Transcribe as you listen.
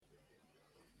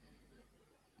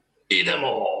Idemo,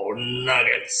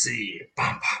 Nuggetsi. Pam,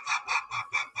 pam, pam, pam,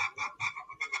 pam, pam, pam, pam.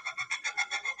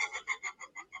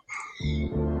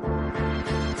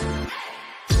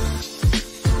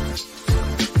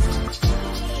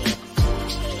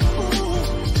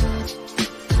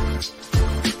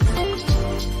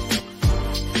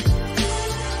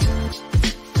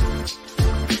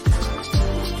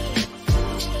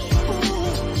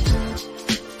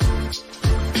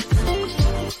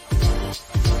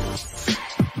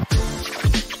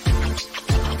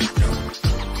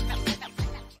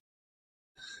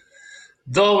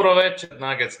 Dobro večer,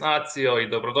 Nuggets nacijo i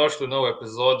dobrodošli u novu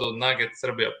epizodu Nuggets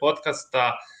Srbija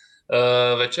podcasta.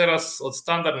 Večeras od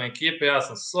standardne ekipe ja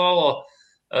sam solo,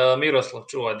 Miroslav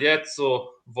čuva djecu,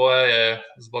 Voja je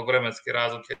zbog vremenske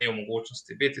razlike nije u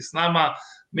mogućnosti biti s nama,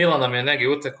 Milan nam je negdje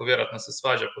utekao, vjerojatno se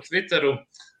svađa po Twitteru,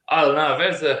 ali nema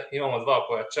veze, imamo dva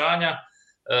pojačanja.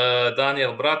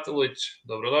 Daniel Bratulić,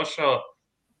 dobrodošao.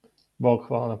 Bog,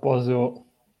 hvala na pozivu.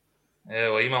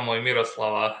 Evo, imamo i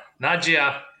Miroslava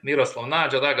Nađija, Miroslav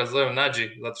Nađa, da ga zovem Nađi,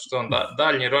 zato što on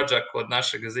daljnji rođak od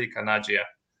našeg Zika Nađija.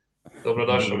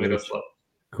 Dobrodošao, Miroslav.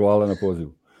 Hvala na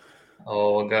pozivu.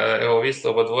 Evo, vi ste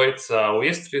oba dvojica u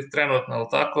Istri trenutno, ali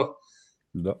tako?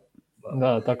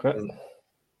 Da, tako je.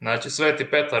 Znači, Sveti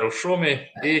Petar u šumi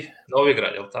i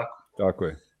Novigrad, je li tako? Tako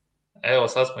je. Evo,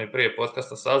 sad smo i prije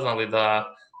podcasta saznali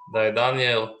da je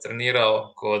Daniel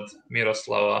trenirao kod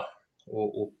Miroslava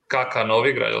u KK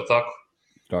Novigrad, je li tako?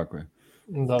 Tako je.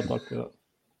 Da, tako je, da.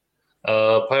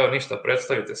 Pa evo ništa,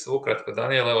 predstavite se ukratko,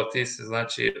 Daniel, evo ti si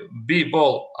znači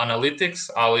B-Ball Analytics,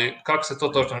 ali kako se to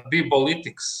točno,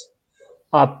 B-Ballitics?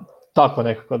 Tako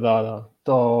nekako, da.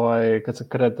 To kad sam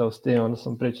kretao s tim, onda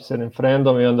sam pričao s jednim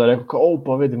friendom i onda rekao kao,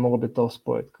 pa vidi, mogu bi to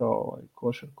spojiti kao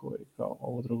košarku i kao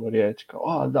ovu drugu riječ,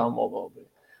 kao, da, mogao bi.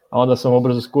 A onda sam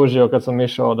ubrzo skužio kad sam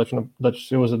išao da ću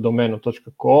si uzeti domenu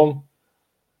 .com,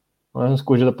 onda sam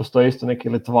skužio da postoji isto neki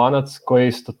Litvanac koji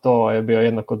isto to je bio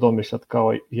jednako domišljat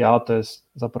kao ja, to je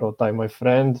zapravo taj moj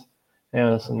friend, i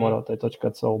onda sam morao taj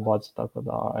 .co ubaciti, tako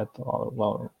da, eto, ali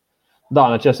uglavnom. Da,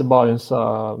 znači ja se bavim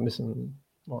sa,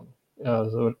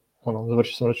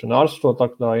 završio sam računarstvo,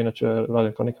 tako da inače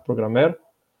radim kao neki programer.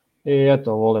 I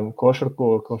eto, volim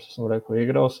košarku, kao što sam rekao,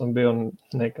 igrao sam bio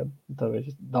nekad, da već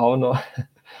davno.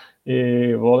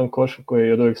 I volim košarku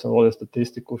i od uvijek sam volio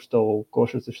statistiku, što u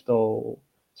košarci, što u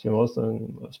svim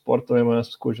ostalim sportovima. Ja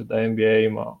sam skužio da NBA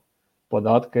ima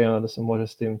podatke i onda da se može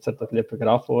s tim crtati lijepe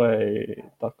grafove i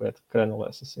tako eto, krenulo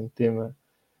je sa svim time.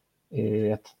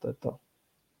 I eto, to je to.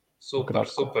 Super.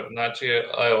 Znači,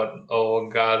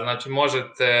 znači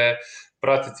možete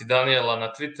pratiti Daniela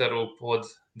na Twitteru pod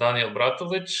Daniel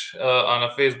Bratulić, a na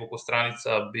Facebooku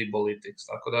stranica B-Ballitics.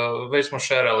 Tako da već smo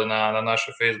šerali na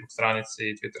našoj Facebook stranici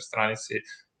i Twitter stranici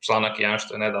članak 1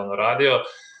 što je nedavno radio.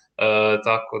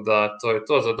 Tako da to je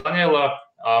to za Daniela.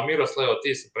 A Miroslav,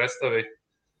 ti se predstavi.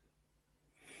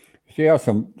 Ja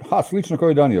sam, slično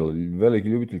kao i Daniel, veliki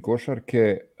ljubitelj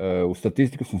košarke. U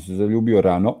statistiku sam se zaljubio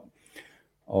rano.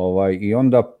 I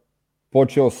onda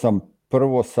počeo sam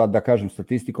prvo sa, da kažem,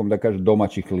 statistikom, da kažem,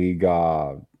 domaćih liga,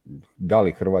 da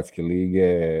li hrvatske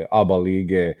lige, ABA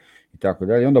lige i tako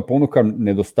dalje. Onda ponukan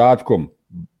nedostatkom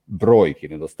brojki,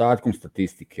 nedostatkom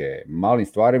statistike, malim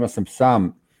stvarima sam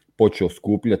sam počeo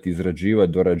skupljati,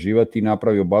 izrađivati, dorađivati i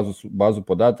napravio bazu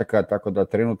podataka, tako da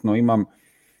trenutno imam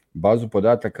bazu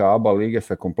podataka ABA lige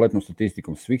sa kompletnom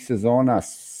statistikom svih sezona,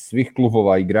 svih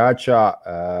klubova igrača,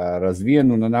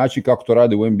 razvijenu na način kako to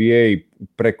rade u NBA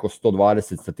preko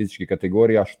 120 statističkih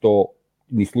kategorija, što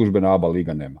ni službena ABA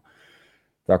liga nema.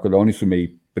 Tako da oni su me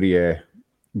i prije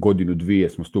godinu, dvije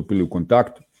smo stupili u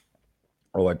kontakt,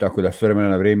 tako da s vremena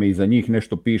na vrijeme i za njih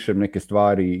nešto pišem, neke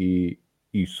stvari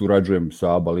i surađujem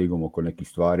sa ABA ligom oko nekih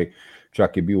stvari.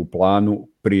 Čak je bio u planu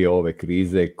prije ove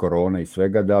krize, korone i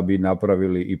svega, da bi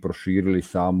napravili i proširili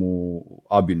samu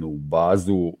ABINU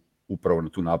bazu upravo na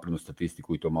tu naprednu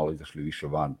statistiku i to malo izašli više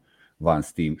van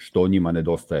s tim, što njima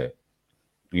nedostaje.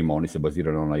 Oni se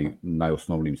baziraju na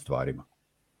najosnovnijim stvarima.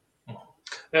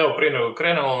 Evo, prije nego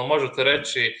krenemo, možete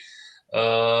reći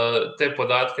te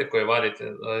podatke koje vadite,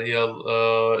 je li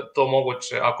to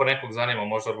moguće, ako nekog zanima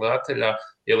možda gledatelja,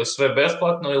 je li sve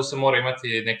besplatno ili se mora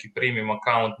imati neki premium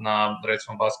account na,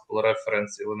 recimo, Basketball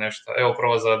Reference ili nešto? Evo,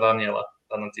 prvo za Daniela,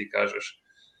 da nam ti kažeš.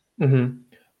 Mm-hmm.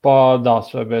 Pa da,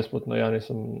 sve je besplatno, ja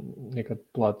nisam nikad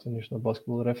platio ništa na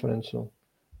Basketball Reference-u.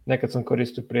 Nekad sam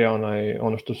koristio prije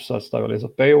ono što su sad stavili za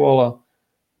paywalla,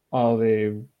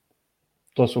 ali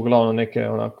to su uglavnom neke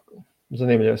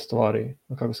zanimljive stvari,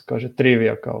 kako se kaže,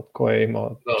 trivija, kao ko je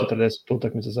imao 40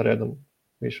 utakmica za redom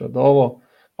više od ovo.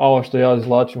 A ovo što ja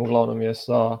izvlačim uglavnom je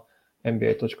sa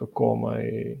nba.com-a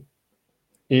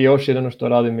i još jedino što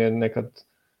radim je nekad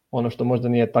Ono što možda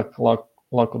nije tako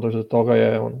lako doći do toga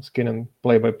je skinem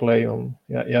play by play,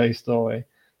 ja isto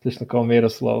slično kao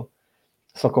Miroslav,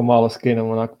 svako malo skinem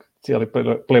onak cijeli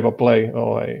play by play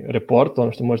report,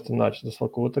 ono što možete naći za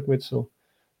svaku utakmicu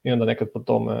i onda nekad po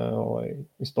tome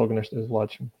iz toga nešto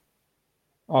izvlačim.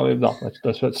 Ali da, znači to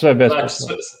je sve besplatno.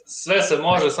 Znači, sve se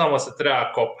može, samo se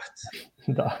treba kopati.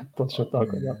 Da, točno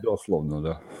tako, da. Doslovno,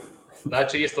 da.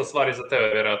 Znači, isto stvari za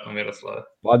tebe, vjerojatno, Miroslave.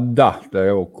 Pa da,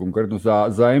 evo, konkretno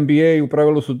za NBA u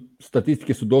pravilu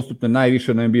statistike su dostupne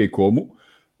najviše na NBA.comu.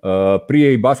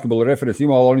 Prije i Basketball Reference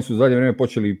imao, ali oni su u zadnje vrijeme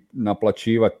počeli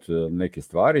naplaćivati neke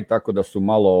stvari, tako da su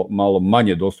malo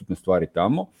manje dostupne stvari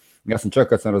tamo. Ja sam čak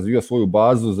kad sam razvio svoju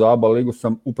bazu za ABA ligu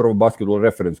sam upravo Basketball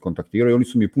Reference kontaktirao i oni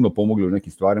su mi puno pomogli u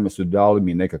nekim stvarima, su dali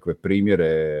mi nekakve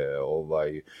primjere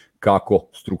kako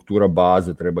struktura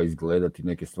baze treba izgledati,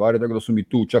 neke stvari, tako da su mi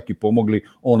tu čak i pomogli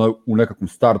u nekakvom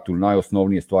startu,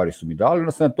 najosnovnije stvari su mi dali.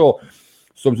 Onda sam to,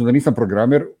 s obzirom da nisam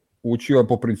programer, učio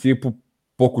po principu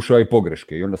pokušaja i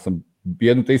pogreške i onda sam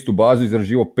jednu te istu bazu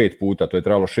izraživao 5 puta, to je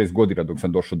trajalo 6 godina dok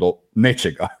sam došao do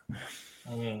nečega.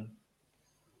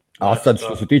 A sad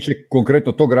što se tiče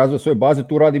konkretno tog razvoja svoje baze,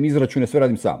 tu radim izračune, sve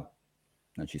radim sam.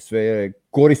 Znači sve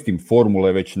koristim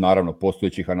formule već naravno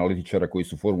postojećih analitičara koji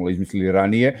su formule izmislili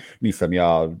ranije. Nisam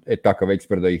ja takav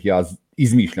ekspert da ih ja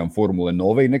izmišljam formule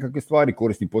nove i nekakve stvari,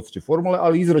 koristim postojeće formule,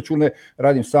 ali izračune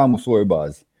radim sam u svojoj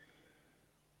bazi.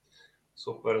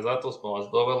 Super, zato smo vas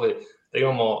doveli da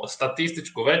imamo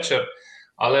statističku večer,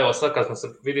 ali evo sad kad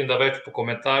vidim da već po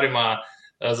komentarima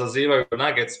zazivaju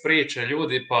Nuggets priče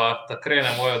ljudi, pa da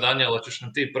krenemo, evo Danijelo, ćeš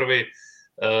nam ti prvi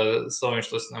s ovim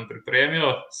što si nam pripremio.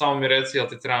 Samo mi reci, jel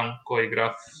ti trebam koji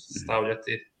graf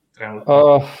stavljati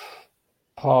trenutno?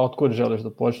 Pa otkud želiš da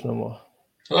počnemo?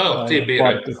 Evo, ti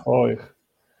biraj.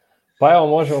 Pa evo,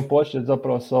 možemo početi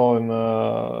zapravo s ovim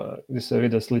gdje se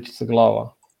vide sličice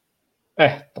glava.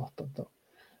 To.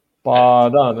 Pa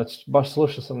da, znači, baš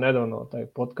slušao sam nedavno taj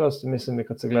podcast, mislim i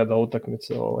kad se gleda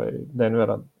utakmice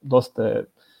Denvera, dosta je,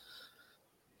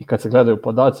 i kad se gledaju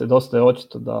podaci, dosta je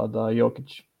očito da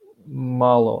Jokić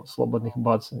malo slobodnih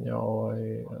bacanja,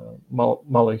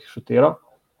 malo ih šutira.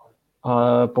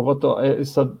 Pogotovo,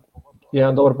 sad,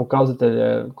 jedan dobar pokazatelj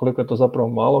je koliko je to zapravo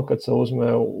malo kad se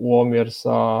uzme u omjer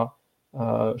sa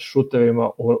šutevima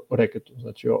u reketu.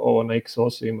 Znači, ovo na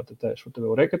X-osi imate te šuteve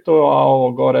u reketu, a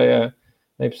ovo gore je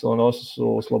na Y-osu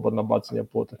su slobodna bacanja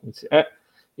po utakmici.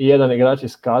 I jedan igrač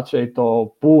iskače i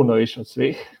to puno više od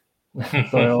svih.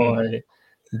 To je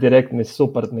direktni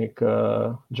supartnik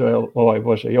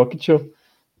Jokiću.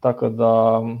 Tako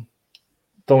da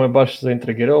to me baš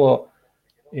zaintrigiralo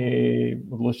i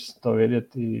odlučio sam to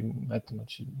vidjeti. I eto,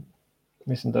 znači,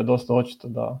 mislim da je dosta očito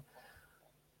da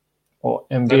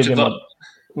Embiid ima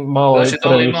malo znači,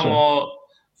 da li imamo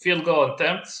field goal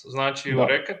attempts, znači u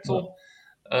reketu,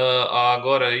 a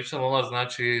gore Y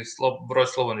znači broj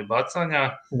slobodnih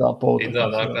bacanja. Da, po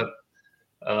utakmici.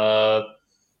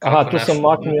 Tu sam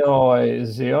maknio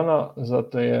Ziona,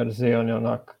 zato jer Zion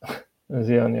je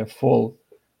Zion je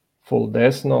full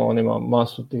desno, on ima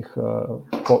masu tih,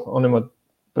 on ima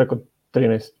preko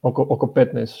 13, oko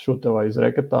 15 šuteva iz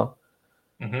reketa.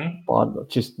 Pa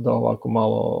čisto da ovako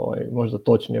malo možda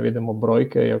točnije vidimo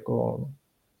brojke, iako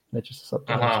neće se sad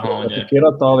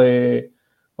atakirati, ali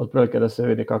otprilike da se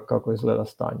vidi kako izgleda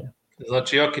stanje.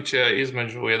 Znači Jokić je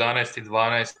između 11 i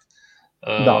 12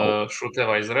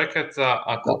 šuteva iz reketa,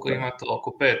 a koliko ima to?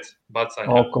 Oko 5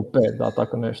 bacanja? Oko 5, da,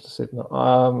 tako nešto sitno.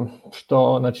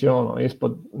 Što, znači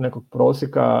ispod nekog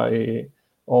prosjeka i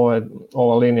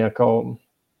ova linija kao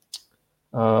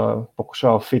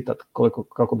pokušava fitat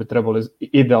kako bi trebalo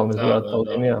idealno izgledati ta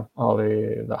linija,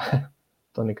 ali da,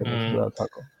 to nikad ne izgleda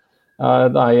tako.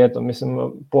 Da, i eto,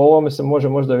 mislim, po ovome se može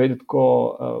možda vidjeti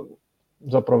ko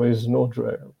zapravo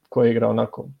iznuđuje, ko igra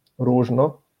onako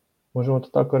ružno, možemo to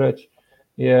tako reći,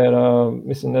 jer,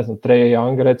 mislim, ne znam, Trae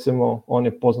Young recimo, on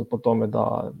je poznat po tome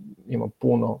da ima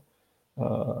puno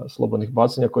slobodnih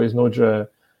bacanja koji iznuđuje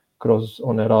kroz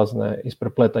one razne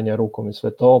isprepletanja rukom i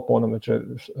sve to, po onome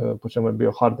po čemu je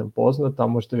bio Harden poznat, a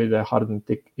možete vidjeti da je Harden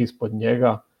tik ispod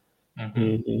njega,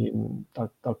 i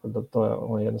tako da to je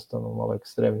on jednostavno malo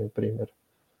ekstremni primjer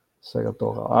svega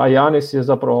toga. A Giannis je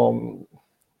zapravo,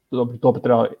 to opet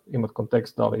treba imati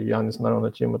kontekst, ali Giannis naravno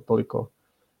da će imati toliko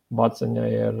bacanja,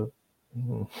 jer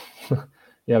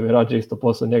ja bih rađe isto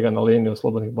poslao njega na liniju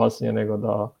slobodnih bacanja nego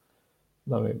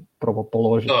da mi proba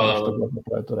položiti nešto god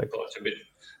napravi to rekao. To će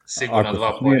biti sigurno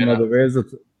 2 poljena.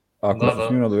 Ako se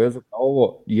smijem nadovezati na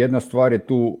ovo, jedna stvar je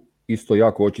tu isto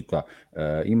jako očita.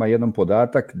 Ima jedan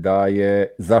podatak da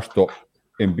je zašto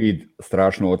Embiid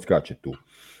strašno odskače tu.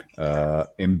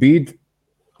 Embiid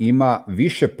ima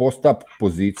više post-up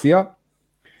pozicija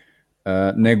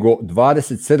nego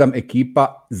 27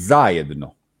 ekipa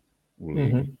zajedno u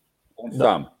ligi. On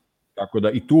sam. Tako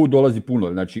da i tu dolazi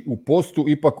puno. Znači u postu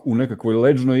ipak u nekakvoj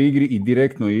leđnoj igri i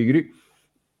direktnoj igri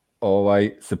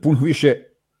se puno više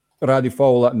radi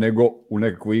faula nego u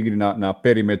nekakvoj igri na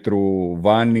perimetru,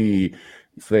 vani,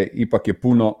 sve ipak je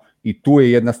puno i tu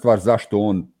je jedna stvar zašto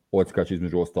on odskače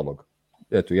između ostalog.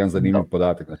 Eto, jedan zanimljiv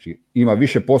podatak. Znači ima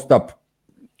više post-up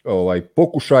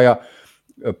pokušaja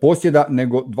posjeda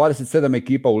nego 27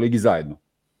 ekipa u ligi zajedno.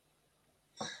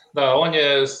 Da,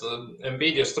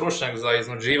 Embiid je stručnjak za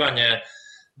iznuđivanje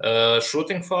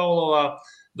shooting faulova,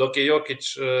 dok je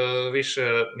Jokić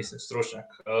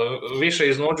više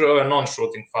iznuđuje ove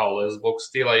non-shooting faulove zbog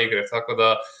stila igre, tako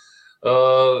da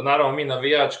naravno mi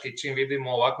navijački čim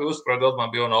vidimo ovakve usporede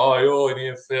odmah bi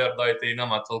nije fair, dajte i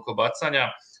nama toliko bacanja,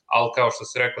 ali kao što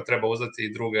si rekao treba uzeti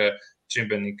i druge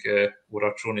čimbenike u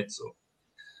računicu.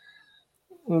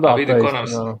 Da, vidi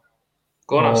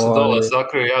ko nam se dole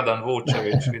sakrio jadan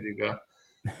Vučević, vidi ga.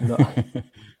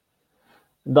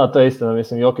 Da, to je istina,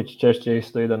 mislim, Jokić češće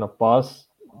isto ide na pas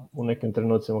u nekim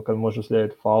trenucima kad može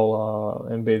slijediti faul, a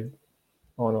Embiid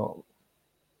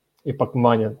ipak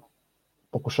manje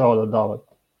pokušava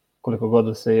dodavati. Koliko god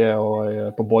da se je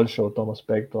poboljšao u tom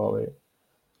aspektu, ali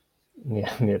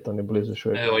nije to ni blizu još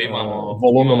uvijek. Evo,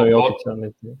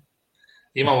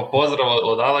 imamo pozdrav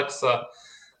od Aleksa,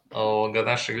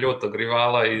 našeg ljutog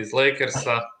rivala iz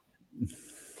Lakersa.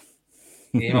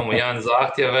 I imamo jedan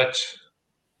zahtjev već,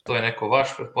 to je neko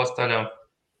vaš, pretpostavljam.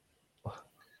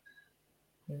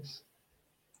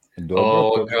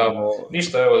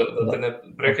 Ništa, evo, da te ne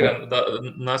prekidam, da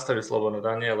nastavi slobodno,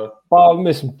 Daniele. Pa,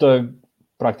 mislim, to je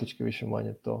praktički više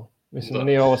manje to. Mislim,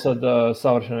 nije ovo sad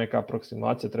savršena neka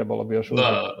aproksimacija, trebalo bi još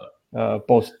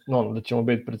da ćemo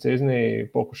biti precizniji,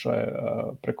 pokušaj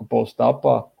preko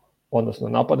post-upa, odnosno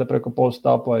napade preko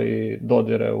post-upa i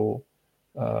dodire u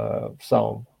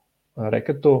samom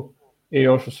reketu i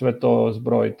još u sve to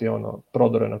zbrojiti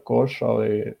prodore na koš,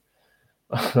 ali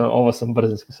ovo sam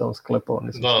brzinski samo sklepao.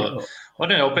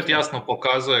 On je opet jasno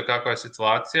pokazuje kakva je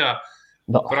situacija.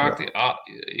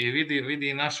 I vidi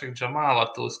i našeg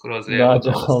Džamala tu skroz lijepo.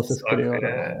 Džamal se skriva.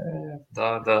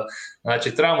 Da.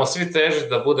 Znači, trebamo svi težiti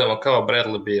da budemo kao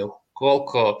Bradley Beal.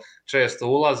 Koliko često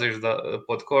ulaziš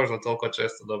pod koš, da toliko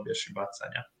često dobiješ i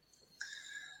bacanja.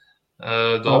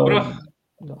 Dobro.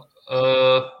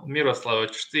 Miroslav,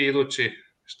 ćeš ti idući,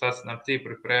 šta si nam ti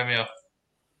pripremio?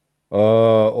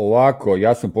 Ovako,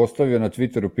 ja sam postavio na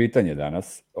Twitteru pitanje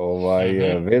danas,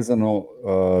 vezano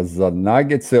za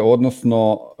Nuggetse,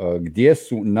 odnosno gdje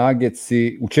su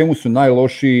Nuggetsi, u čemu su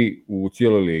najlošiji u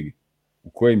cijeloj ligi, u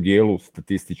kojem dijelu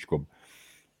statističkom.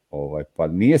 Pa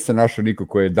nije se našao niko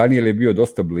koji je, Daniel je bio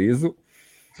dosta blizu,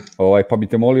 pa bi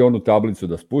te molio onu tablicu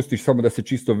da spustiš, samo da se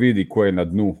čisto vidi ko je na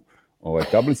dnu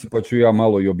tablici, pa ću ja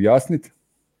malo i objasniti.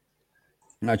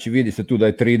 Znači vidi se tu da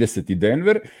je 30 i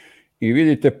Denver, i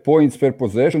vidite points per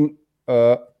possession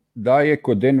da je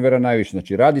kod Denvera najviše.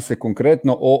 Znači radi se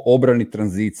konkretno o obrani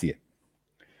tranzicije.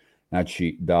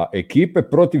 Znači da ekipe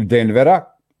protiv Denvera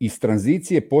iz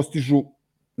tranzicije postižu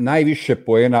najviše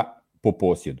poena po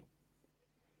posjedu.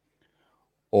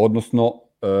 Odnosno,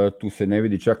 tu se ne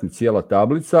vidi čak ni cijela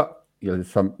tablica, jer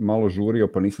sam malo žurio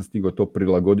pa nisam stigao to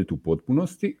prilagoditi u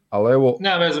potpunosti, ali evo...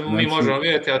 Ne vezam, mi možemo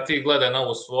vidjeti, a ti gledaj na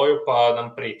ovu svoju pa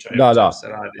nam pričaj o čemu se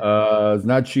radi.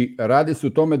 Znači, radi se o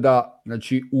tome da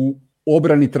u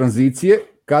obrani tranzicije,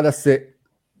 kada se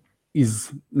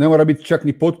ne mora biti čak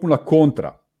ni potpuna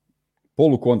kontra,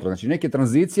 polukontra, znači neke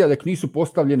tranzicije, dok nisu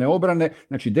postavljene obrane,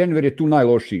 znači Denver je tu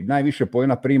najlošiji, najviše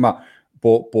poena prima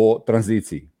po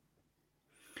tranziciji.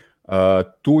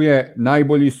 Tu je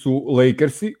najbolji su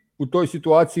Lakersi u toj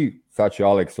situaciji, sad će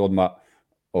Alex odmah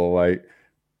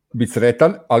biti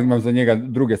sretan, ali imam za njega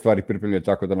druge stvari pripremljene,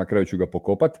 tako da na kraju ću ga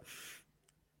pokopat.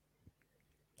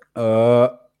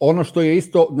 Ono što je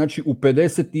isto, znači u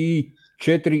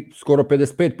 54, skoro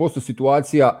 55%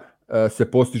 situacija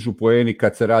se postižu poeni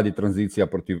kad se radi tranzicija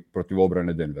protiv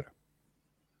obrane Denvera.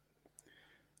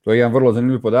 To je jedan vrlo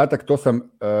zanimljiv podatak,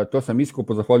 to sam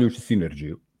iskopao zahvaljujući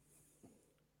Synergiju.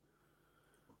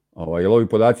 Jer ovi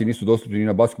podaci nisu dostupni ni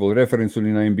na Basketball Referencu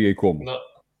ni na NBA.com.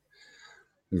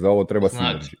 Za ovo treba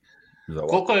Synergy.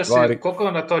 Koliko je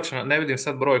onda točno, ne vidim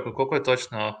sad brojku, koliko je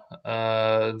točno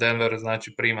Denver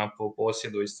znači prima po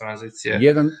posjedu iz tranzicije?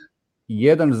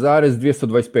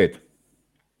 1,225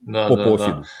 po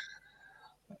posjedu.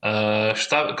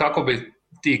 Kako bi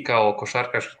ti kao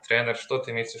košarkaški trener, što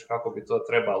ti misliš kako bi to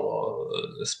trebalo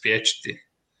spriječiti?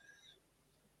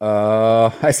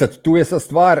 Sad, tu je sad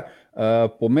stvar,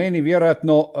 po meni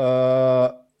vjerojatno,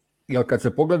 jer kad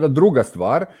se pogleda druga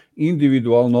stvar,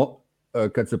 individualno,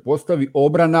 kad se postavi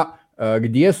obrana,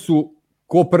 gdje su,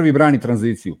 ko prvi brani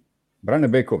tranziciju? Brane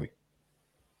bekovi.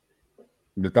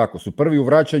 Ili tako, su prvi u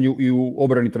vraćanju i u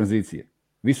obrani tranzicije.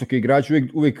 Visoki igrači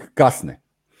uvijek kasne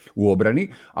u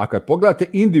obrani, a kad pogledate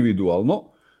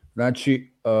individualno,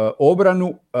 znači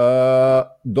obranu,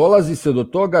 dolazi se do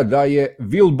toga da je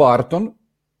Will Barton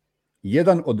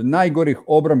jedan od najgorih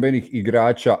obrambenih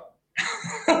igrača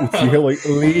u cijeloj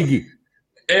ligi.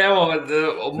 Evo,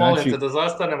 molim te da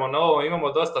zastanemo na ovo,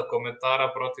 imamo dosta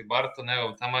komentara protiv Bartona,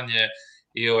 evo taman je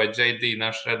i ovaj JD,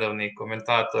 naš redovni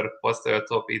komentator, postavio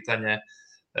to pitanje.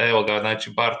 Evo ga,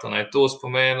 znači Bartona je tu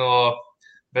spomenuo,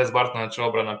 bez Bartona će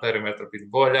obrana perimetra biti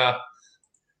bolja.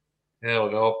 Evo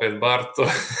ga, opet Barto.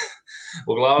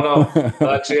 Uglavnom,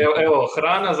 znači, evo,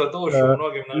 hrana za dušu u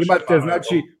mnogim našim imate, fanovima.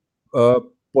 znači,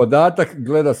 podatak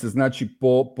gleda se, znači,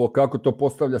 po kako to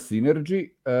postavlja Synergy,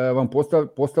 vam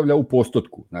postavlja u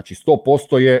postotku. Znači,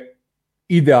 100% je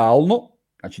idealno,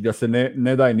 znači da se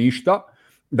ne daje ništa,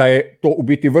 da je to u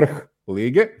biti vrh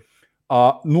lige,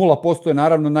 a 0% je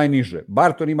naravno najniže.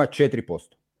 Barton ima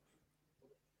 4%.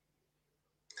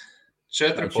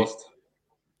 4%? Znači,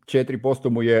 4%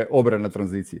 mu je obrana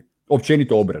tranzicije.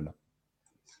 Općenito obrana.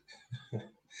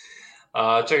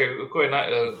 A čekaj,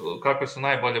 kakve su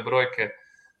najbolje brojke?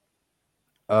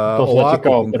 To su znači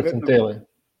kao percentile.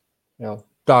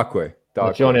 Tako je.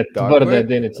 Znači on je tvrda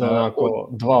jedinica, onako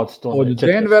 2 od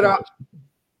 100.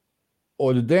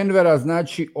 Od Denvera,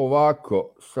 znači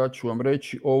ovako, sad ću vam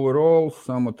reći overall,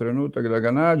 samo trenutak da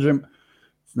ga nađem.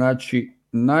 Znači,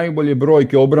 najbolje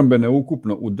brojke obrambene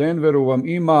ukupno u Denveru vam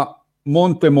ima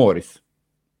Monte Morris.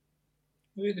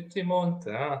 Vidi ti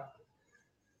Monte, a?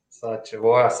 Sad će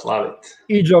Voja slaviti.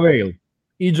 I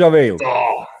JaVale.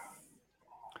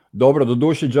 Dobro,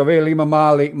 doduše JaVale ima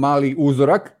mali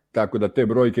uzorak, tako da te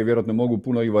brojke vjerojatno mogu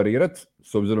puno i varirati,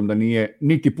 s obzirom da nije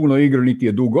niti puno igro, niti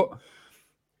je dugo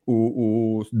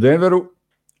u Denveru,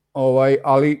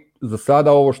 ali za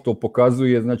sada ovo što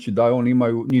pokazuje, znači da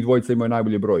njih dvojica imaju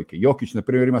najbolje brojke. Jokić, na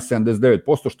primjer, ima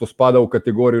 79%, što spada u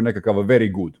kategoriju nekakav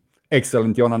very good.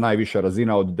 Excellent je ona najviša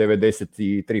razina od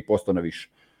 93% na više.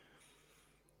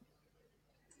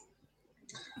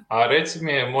 A reci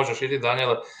mi, možeš iti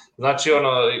Daniele, znači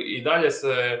i dalje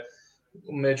se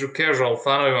među casual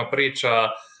fanovima priča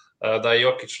da je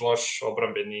Jokić loš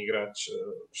obrambeni igrač,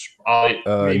 ali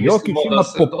mi mislimo da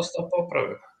se dosta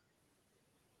popravio.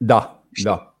 Da.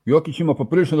 Jokić ima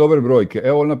poprilično dobre brojke.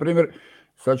 Evo, na primjer,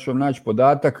 sad ću vam naći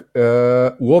podatak,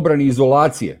 u obrani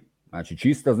izolacije, znači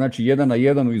čista, znači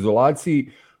 1-1 u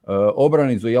izolaciji,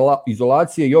 obrani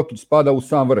izolacije, Jokić spada u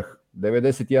sam vrh,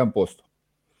 91%.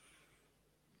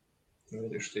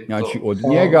 Znači, od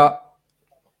njega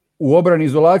u obrani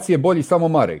izolacije bolji samo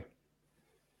Murray.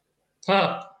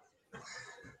 Sa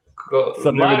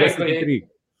 93.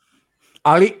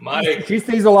 Ali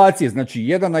čiste izolacije, znači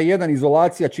 1-1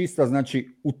 izolacija čista,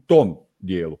 znači u tom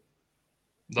dijelu.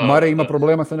 Murray ima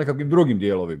problema sa nekakvim drugim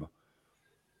dijelovima.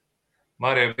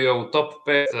 Murray je bio u top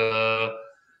 5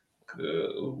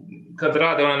 kad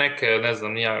rade one neke, ne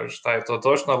znam nija šta je to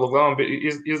točno, ali uglavnom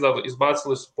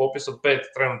izbacili su popis od 5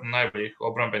 trenutno najboljih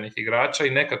obrambenih igrača i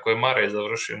nekako je Murray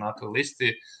završio na toj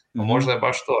listi, a možda je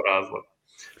baš to razlog.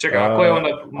 Čekaj, ako je onda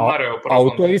Murray u prvom... A u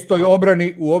toj istoj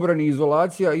obrani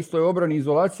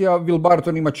izolacija, Will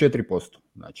Barton ima 4%.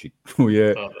 Znači,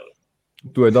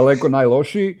 tu je daleko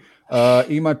najlošiji.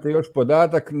 Imate još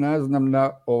podatak, ne znam,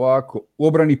 na ovako, u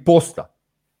obrani posta.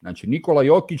 Znači, Nikola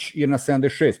Jokić je na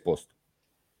 76%.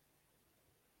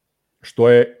 Što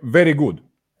je very good.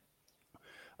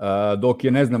 Dok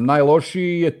je, ne znam,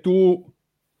 najlošiji je tu...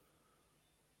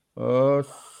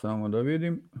 samo da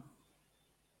vidim...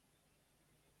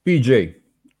 PJ.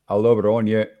 Ali dobro,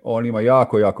 on ima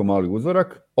jako mali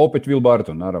uzorak. Opet Will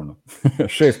Barton, naravno.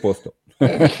 6%.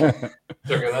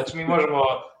 Čekaj, znači mi možemo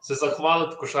se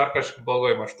zahvaliti košarkaškim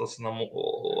bogovima što su nam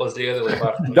ozlijedili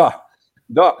Barton.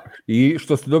 Da, i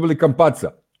što ste dobili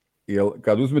Kampaca. Jer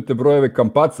kad uzmete brojeve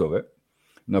Kampacove,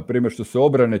 na primjer što se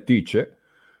obrane tiče,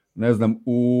 ne znam,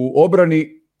 u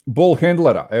obrani ball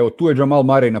handlera, evo tu je Jamal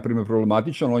Murray, na primjer,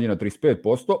 problematičan, on je na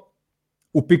 35%,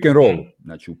 u pick and rollu.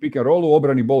 Znači u pick and rollu u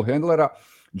obrani ball handlera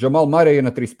Jamal Murray je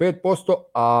na 35%,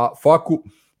 a Faku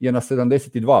je na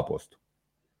 72%.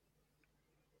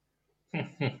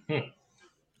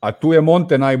 A tu je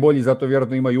Monte najbolji, zato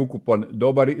vjerojatno ima i ukupan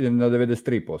dobar na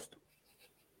 93%.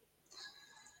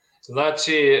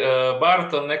 Znači,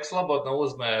 Barton nek slobodno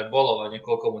uzme bolovanje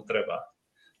koliko mu treba.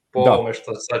 Po ovome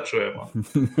što sad čujemo.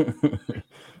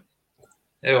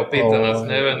 Evo, pita nas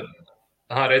Neven.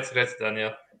 Aha, reci Daniel.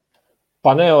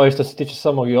 Pa ne, što se tiče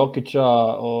samog Jokića,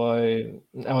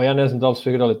 evo ja ne znam da li su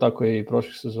igrali tako i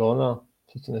prošlih sezona,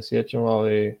 sad se ne sjećam,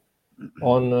 ali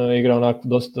on igra onako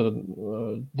dosta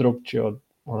drugčije od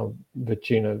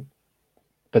većine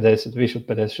 50, više od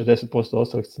 50-60%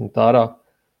 ostalih centara,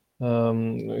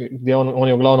 gdje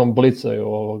oni uglavnom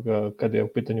blicaju kad je u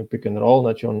pitanju pick and roll,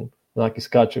 znači on onaki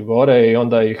skače gore i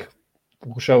onda ih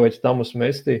pokušava već tamo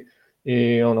smesti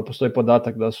i postoji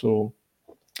podatak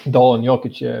da on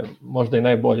Jokić je možda i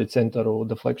najbolji centar u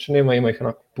deflectionima, ima ih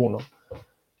onako puno.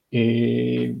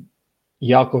 I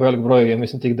jako velik broj je,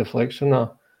 mislim, tih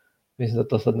deflectiona, mislim da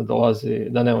to sad ne dolazi,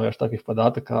 da nema još takvih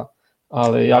podataka,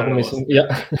 ali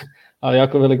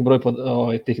jako velik broj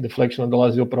tih deflectiona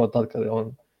dolazi upravo tad kada je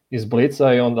on iz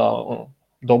blica i onda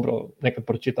dobro nekad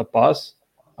pročita pas,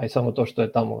 a i samo to što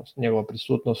je tamo njegova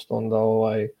prisutnost onda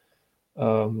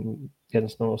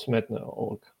jednostavno smetne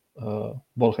ovog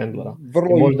ball handlera.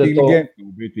 Vrlo inteligentno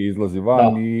u biti izlazi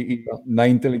van i na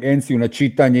inteligenciju, na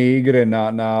čitanje igre,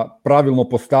 na pravilno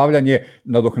postavljanje,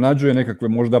 nadoknađuje nekakve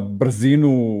možda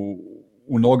brzinu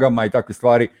u nogama i takve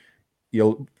stvari, jer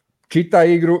čita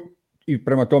igru i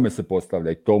prema tome se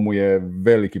postavlja i to mu je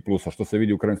veliki plus, a što se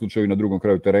vidi u krajnjem slučaju na drugom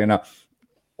kraju terena,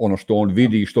 ono što on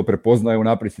vidi i što prepoznaje u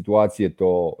naprijed situacije,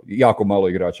 to jako malo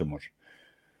igrača može.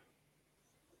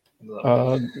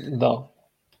 Da.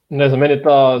 Ne znam,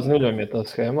 zanimljiva mi je ta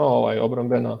schema,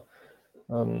 obrambena,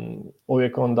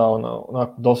 uvijek onda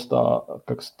onako dosta,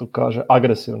 kako se tu kaže,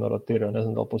 agresivno rotira, ne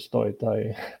znam da li postoji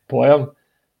taj pojam,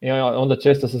 i onda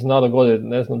često se zna dogoditi,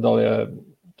 ne znam da li je,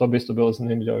 to bi isto bilo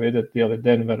zanimljivo vidjeti, je li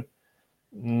Denver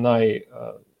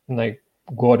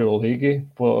najgori u ligi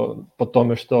po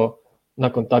tome što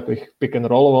nakon takvih pick and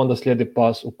rollova onda slijedi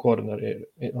pas u corner,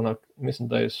 mislim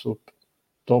da su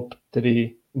top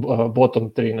 3,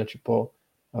 bottom 3, znači po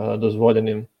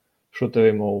dozvoljenim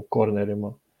šutevima u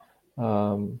kornerima.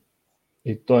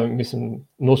 I to je, mislim,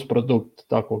 nus produkt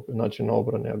takvog načina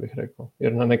obrane, ja bih rekao.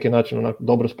 Jer na neki način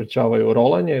dobro sprečavaju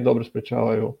rolanje i dobro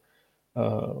sprečavaju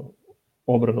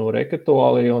obranu u reketu,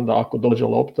 ali onda ako dođe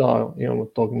lopta, imamo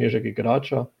tog nižeg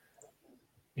igrača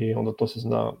i onda to se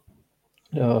zna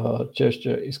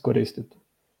češće iskoristiti.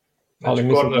 Znači,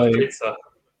 corner trica.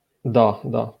 Da.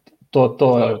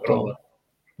 To je to.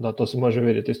 Da, to se može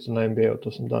vidjeti isto na NBA-u,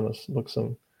 to sam danas, dok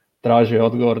sam tražio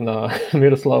odgovor na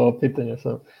Miroslavovo pitanje,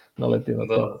 sam naletio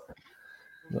na to.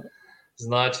 Da.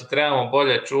 Znači, trebamo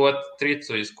bolje čuvati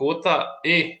tricu iz kuta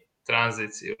i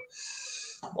tranziciju.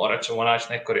 Morat ćemo naći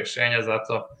neko rješenje za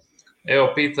to. Evo,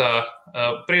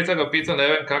 prije toga pitam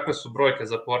Neven kakve su brojke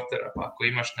za Portera, pa ako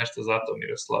imaš nešto za to,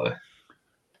 Miroslave.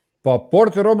 Pa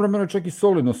Porter obrambeno čak i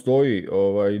solidno stoji,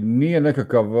 nije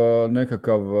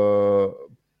nekakav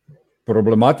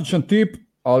problematičan tip,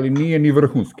 ali nije ni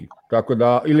vrhunski. Tako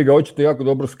da ili ga očito jako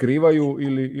dobro skrivaju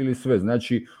ili sve.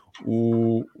 Znači,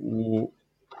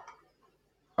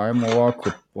 ajmo ovako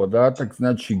podatak,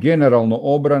 znači generalno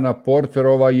obrana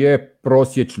Porterova je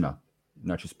prosječna.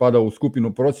 Znači spada u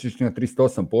skupinu prosječna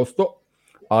 38%,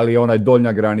 ali onaj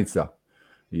donja granica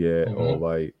je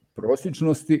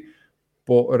prosječnosti.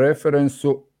 Po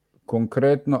referensu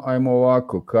konkretno, ajmo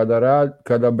ovako,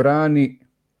 kada brani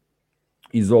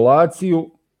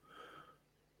izolaciju,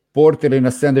 Porter je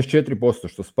na 74%,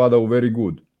 što spada u very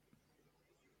good.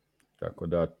 Tako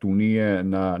da tu nije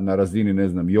na razini, ne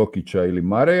znam, Jokića ili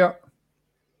Mareja,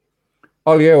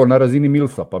 ali evo, na razini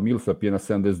Millsapa, Millsap je na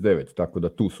 79, tako da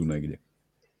tu su negdje.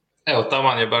 Evo,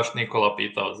 taman je baš Nikola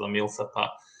pitao za Millsapa,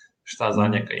 šta za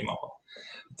njega imamo.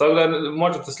 Tako da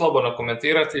možete slobodno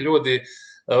komentirati, ljudi,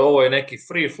 ovo je neki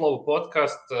free flow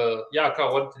podcast, ja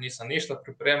kao voditelj nisam ništa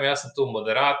pripremio, ja sam tu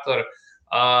moderator,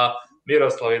 a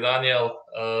Miroslav i Daniel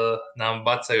nam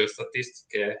bacaju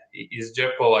statistike iz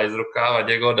džepova, iz rukava,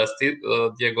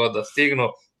 gdje god da stignu,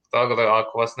 tako da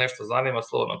ako vas nešto zanima,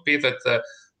 slobodno pitajte,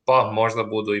 pa možda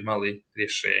budu imali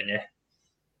rješenje.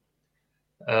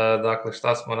 Dakle,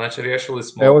 šta smo, znači riješili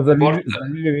smo... Evo,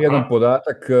 zanimljiv jedan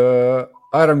podatak,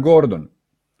 Aaron Gordon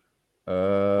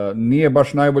nije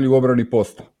baš najbolji u obrani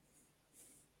posta.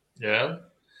 Je?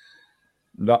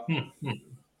 Da.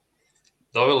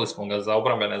 Doveli smo ga za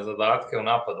obrambene zadatke, u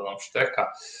napadu nam šteka.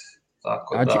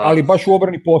 Tako znači, da... ali baš u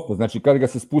obrani posta, znači kad ga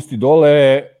se spusti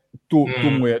dole,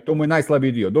 to mu je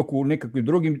najslabiji dio, dok u nekakvim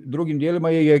drugim dijelima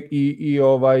je i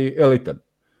elitan.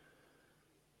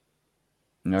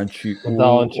 Znači,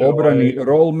 u obrani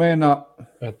rollmana...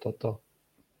 Eto to.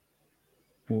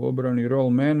 U obrani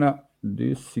rollmana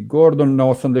DC Gordon na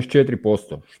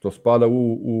 84%, što spada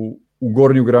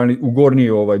u gornji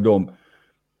dom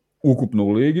ukupno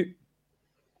u ligi.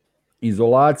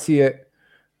 Izolacije,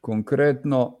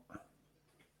 konkretno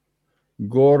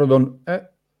Gordon,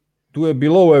 tu je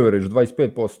below average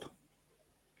 25%.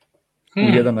 U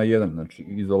 1 na 1, znači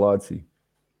izolaciji.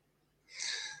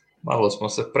 Malo smo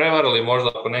se prevarili, možda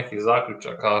oko nekih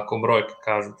zaključaka, ako brojke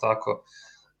kažu tako,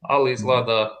 ali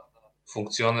izgleda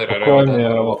funkcionira Real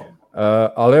Denverovo.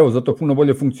 Ali evo, zato puno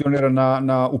bolje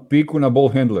funkcionira u piku na ball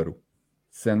handleru.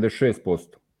 76%.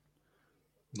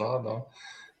 Da.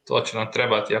 To će nam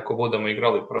trebati ako budemo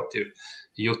igrali protiv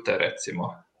Jute,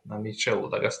 recimo, na Michelu,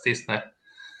 da ga stisne.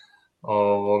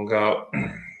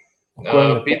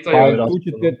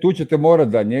 Tu ćete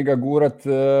morati da njega gurat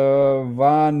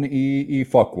van i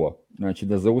Fakua. Znači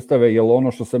da zaustave, jer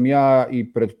ono što sam ja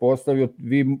i pretpostavio,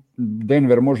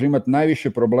 Denver može imati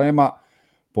najviše problema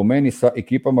po meni sa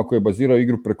ekipama koje baziraju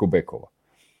igru preko bekova.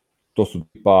 To su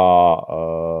tipa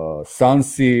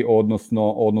Sunsi,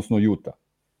 odnosno Utah.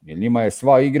 Jer njima je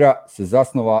sva igra se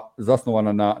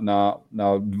zasnovana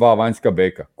na dva vanjska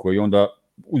beka koji onda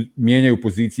mijenjaju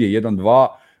pozicije 1-2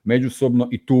 međusobno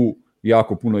i tu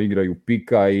jako puno igraju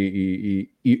pika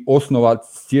i osnova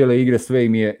cijele igre sve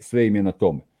im je na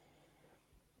tome.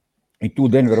 I tu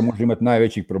Denver može imati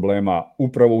najvećih problema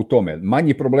upravo u tome.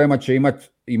 Manji problema će imati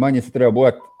i manje se treba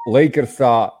bojati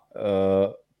Lakersa,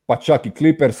 pa čak i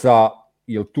Clippersa,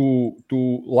 jer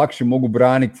tu lakše mogu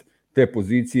braniti te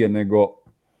pozicije nego...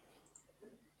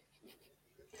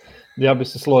 Ja bi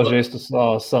se složio isto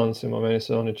sa Sunsima, meni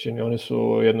se oni čini. Oni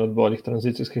su jedna od boljih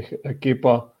tranzicijskih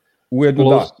ekipa. Ujedno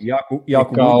da,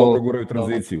 jako dobro guraju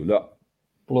tranziciju, da.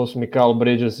 Plus Mikal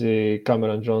Bridges i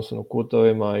Cameron Johnson u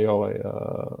kutovima i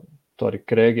Torrey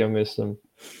Craig, ja mislim,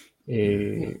 i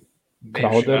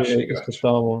Crowder je isto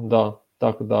tamo, da,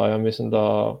 tako da ja mislim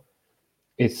da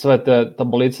i sve te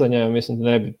tabulicanje, ja mislim da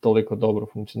ne bi toliko dobro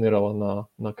funkcioniralo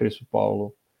na Chrisu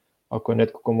Paulu. Ako je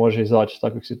netko ko može izaći iz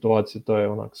takvih situacija, to je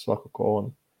onak svakako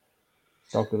on.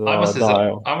 Tako da,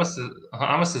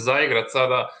 ajmo se zaigrat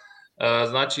sada,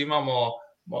 znači imamo,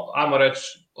 ajmo reći,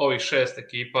 ovih 6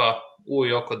 ekipa u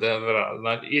i oko Denvera,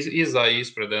 znači iza i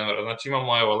ispred Denvera, znači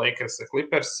imamo evo Lakers-e,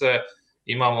 Clippers-e,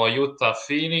 imamo Utah,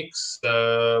 Phoenix,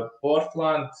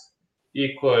 Portland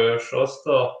i ko je još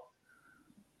ostao?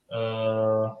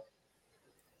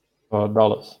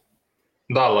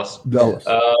 Dallas.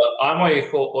 Ajmo ih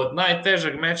od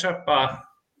najtežeg matchupa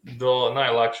do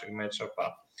najlakšeg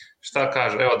matchupa. Šta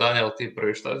kaže? Evo Daniel, ti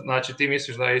prvi šta? Znači ti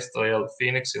misliš da je isto je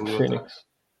Phoenix ili Utah? Phoenix.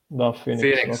 Da,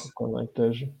 Phoenix. Svakako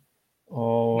najteži.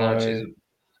 Znači...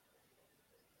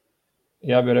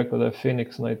 Ja bih rekao da je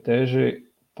Phoenix najteži,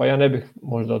 pa ja ne bih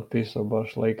možda otpisao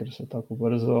baš Lakersa tako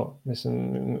brzo.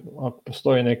 Mislim, ako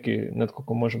postoji netko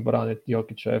ko može braniti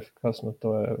Jokića efikasno,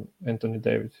 to je Anthony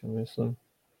Davis, mislim.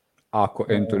 Ako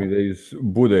Anthony Davis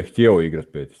bude htio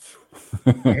igrati peticu.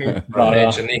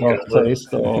 Neće nikad.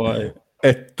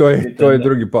 To je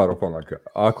drugi par opanaka.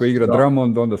 Ako igra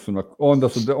Drummond,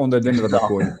 onda je Denver na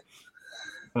konju.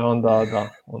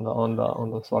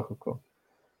 Onda svakako.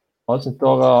 Osim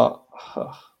toga,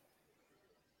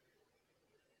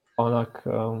 onak...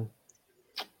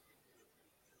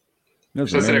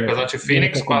 Što si rekao, znači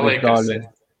Phoenix pa Lakers?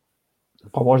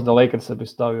 Pa možda Lakers bi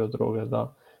stavio druge,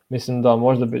 da. Mislim da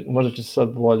možda će se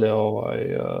sad bolje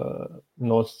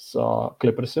nositi sa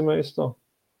Clippersima isto.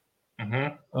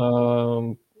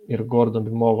 Jer Gordon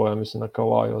bi mogao, ja mislim, na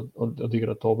Kawhi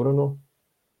odigrati obranu.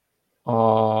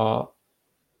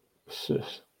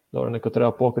 Dobro, neko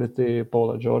treba pokriti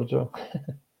Paula Georgea.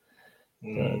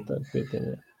 To je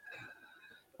pitanje.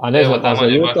 A ne znam, za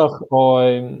Utah,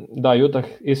 Utah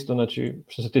isto, znači,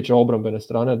 što se tiče obrambene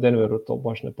strane, Denveru to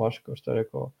baš ne paše, kao što je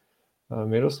rekao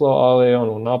Miroslav, ali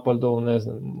u napadu, ne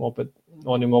znam, opet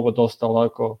oni mogu dosta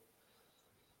lako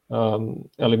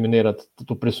eliminirati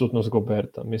tu prisutnost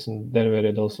Goberta. Mislim, Denver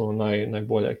je doslovno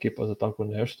najbolja ekipa za tako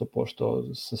nešto, pošto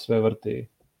se sve vrti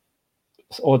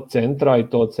od centra i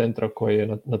to od centra koji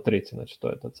je na trici, znači to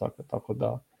je ta caka, tako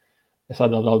da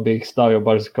sada da li bi ih stavio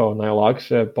baš kao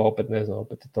najlakše, pa opet ne znam,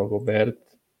 opet je to Gobert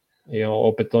i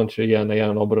opet on će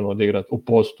 1-1 obranu odigrati u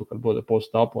postu, kad bude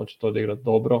post-up, on će to odigrati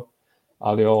dobro,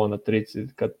 ali ovo na trici,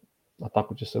 a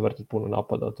tako će se vrtiti puno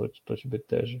napada, to će biti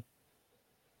teže.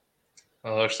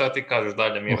 Šta ti kažeš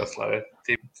dalje, Miroslave?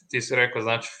 Ti si rekao,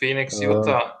 znači Phoenix,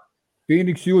 Utah?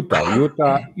 Phoenix,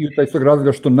 Utah iz tog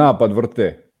razloga što napad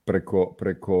vrte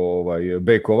preko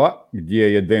bekova,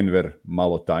 gdje je Denver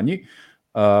malo tanji.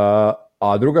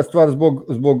 A druga stvar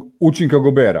zbog učinka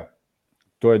Gobera.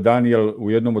 To je Daniel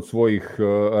u jednom od svojih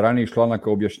ranijih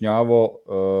članaka objašnjavao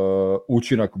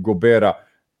učinak Gobera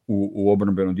u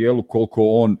obrambenom dijelu, koliko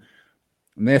on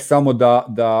ne samo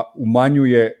da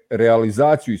umanjuje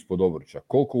realizaciju ispod obruča,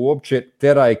 koliko uopće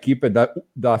tera ekipe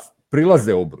da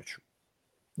prilaze obruču.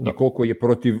 I koliko je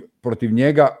protiv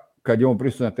njega, kad je on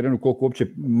prisutan na terenu, koliko uopće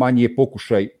manji je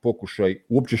pokušaj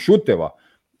uopće šuteva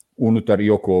unutar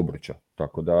i oko obruča.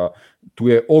 Tako da tu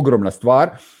je ogromna stvar.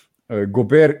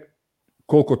 Gober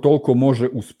koliko toliko može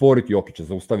usporiti Jokića,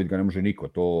 zaustaviti ga ne može niko,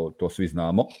 to svi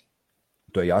znamo,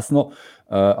 to je jasno,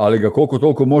 ali ga koliko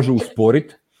toliko može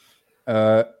usporiti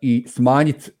i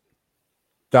smanjiti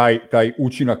taj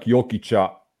učinak Jokića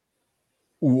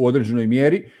u određenoj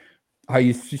mjeri, a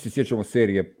i svi se sjećamo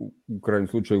serije u krajnjem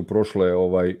slučaju prošle,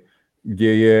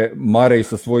 gdje je Murray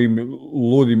sa svojim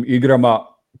ludim igrama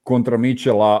kontra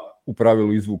Mitchella u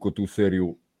pravilu izvuko tu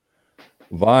seriju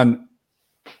van.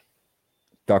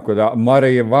 Tako da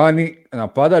Murray je vani,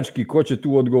 napadački, ko će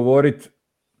tu odgovoriti?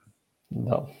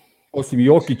 Da. Osim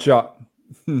Jokića.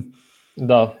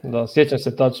 Da, sjećam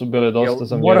se, tad su bile dosta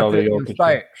zamjerali Jokića.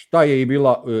 Šta je i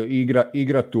bila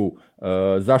igra tu,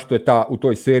 zašto je u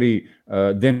toj seriji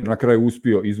Denver na kraju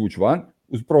uspio izvući van?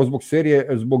 Upravo zbog serije,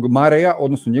 zbog Murraya,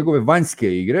 odnosno njegove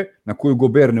vanjske igre na koju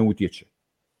Gobert ne utječe.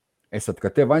 Sad,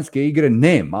 kad te vanjske igre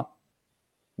nema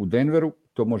u Denveru,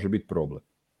 to može biti problem.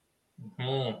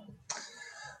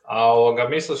 A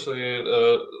misliš li,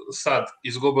 sad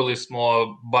izgubili smo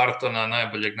Bartona,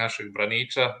 najboljeg našeg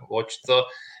braniča, očito,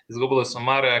 izgubili smo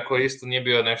Murraya koji isto nije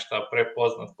bio nešto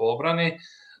prepoznat po obrani,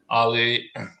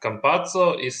 ali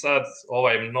Campazzo i sad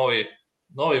ovaj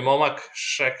novi momak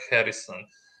Shaq Harrison.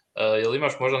 Jel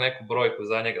imaš možda neku brojku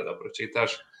za njega da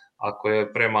pročitaš ako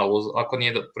nije premalo uzorak?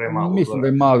 Mislim da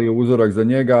je mali uzorak za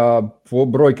njega,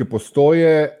 brojke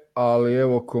postoje, ali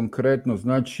evo konkretno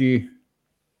znači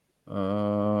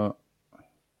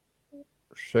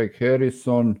Shaq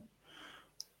Harrison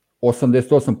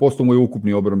 88% mu je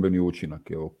ukupni obrambeni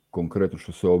učinak, evo konkretno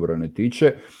što se obrane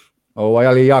tiče,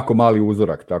 ali je jako mali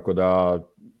uzorak, tako da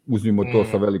uzmimo to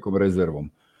sa velikom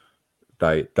rezervom,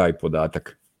 taj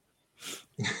podatak.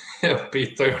 Evo,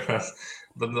 pitaju nas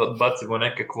da bacimo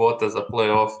neke kvote za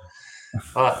play-off.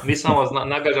 Mi samo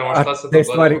nagađamo šta se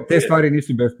događa. Te stvari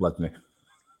nisu besplatne.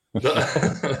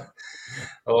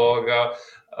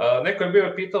 Neko je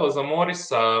bio pitao za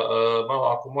Morisa,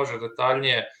 malo ako može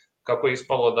detaljnije, kako je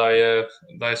ispalo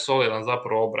da je solidan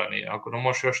zapravo obrani. Ako nam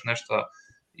možeš još nešto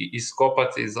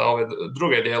iskopati za ove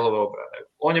druge dijelove obrane.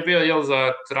 On je bio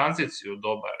za tranziciju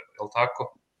dobar, je li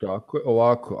tako? Tako je,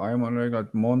 ovako, ajmo reći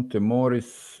Monte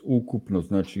Morris ukupno,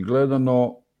 znači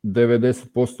gledano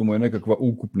 90% mu je nekakva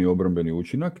ukupni obrambeni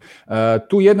učinak.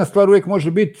 Tu jedna stvar uvijek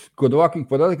može biti kod ovakvih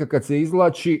podataka kad se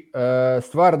izvlači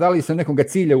stvar da li se nekoga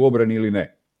cilja u obrani ili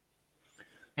ne.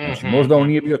 Znači možda on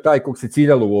nije bio taj kog se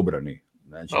ciljalo u obrani.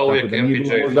 Znači, tako da nije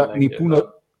bilo možda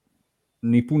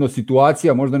ni puno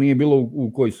situacija, možda nije bilo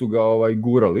u koji su ga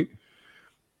gurali.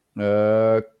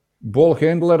 Ball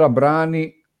handlera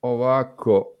brani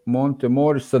ovako Monte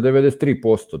Morris sa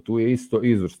 93%, tu je isto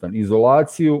izvrstan.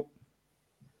 Izolaciju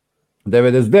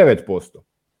 99%.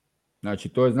 Znači,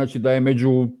 to je znači da je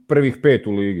među prvih 5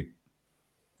 u ligi.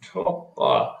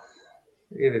 Opa,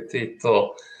 vidi ti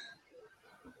to.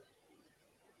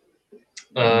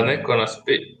 Neko nas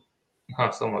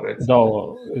samo reći. Da,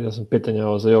 ja sam pitanje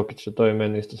za Jokića, to je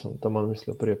meni isto sam tamo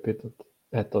mislio prije pitati.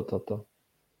 To.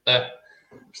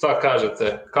 Šta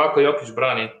kažete? Kako Jokić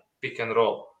brani pick and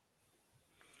roll?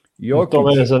 To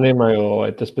mene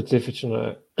zanimaju te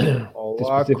specifične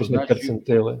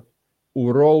percentile.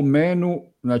 U rollmanu,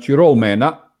 znači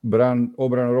rollmana,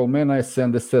 obrana rollmana je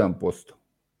 77%.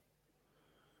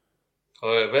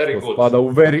 To je very good. Spada u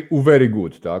very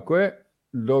good, tako je.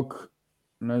 Dok,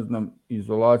 ne znam,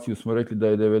 izolaciju smo rekli da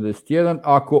je 91.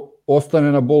 Ako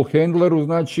ostane na ball handleru,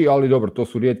 znači, ali dobro, to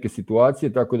su rijetke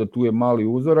situacije, tako da tu je mali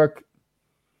uzorak.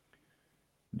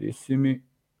 Gdje si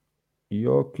mi?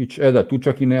 Jokić, tu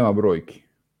čak i nema brojki.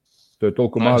 To je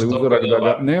toliko mali uzorak da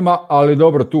ga nema, ali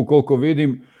dobro, tu koliko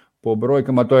vidim po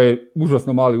brojkama, to je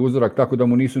užasno mali uzorak, tako da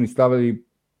mu nisu ni stavili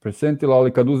percentile,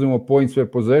 ali kad uzmemo points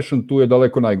per possession, tu je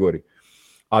daleko najgori.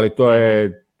 Ali to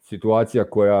je situacija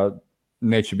koja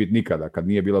neće biti nikada, kad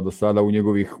nije bila do sada u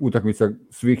njegovih utakmica,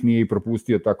 svih nije i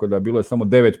propustio, tako da bilo je samo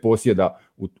 9 posjeda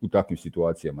u takvim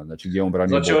situacijama, znači gdje on branio.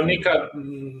 Znači on nikad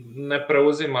ne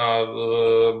preuzima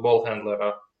ball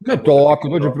handlera? Ne, to ako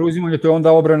dođe preuzimanje, to je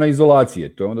onda obrana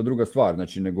izolacije, to je onda druga stvar,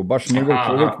 znači nego baš njegov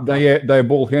čovjek da je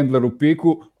ball handler u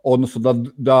piku, odnosno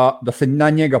da se na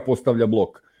njega postavlja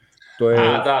blok. To je,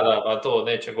 da, to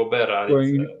neće Gobert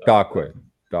raditi.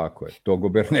 Tako je, to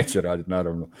Gobert neće raditi,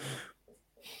 naravno.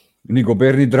 Ni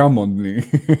Gobert, ni Drummond, ni...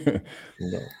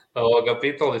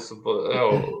 Pitali su,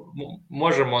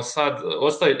 možemo sad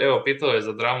ostaviti, pitao je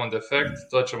za Drummond efekt,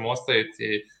 to ćemo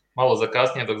ostaviti malo za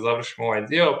kasnije dok završimo ovaj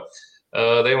dio.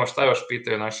 Da imamo šta još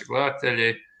pitaju naši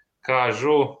gledatelji.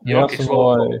 Kažu,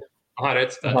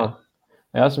 recite.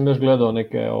 Ja sam još gledao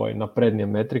neke naprednije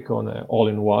metrike, one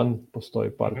all-in-one,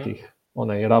 postoji par tih,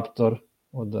 onaj Raptor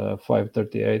od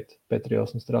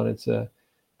 538 stranice,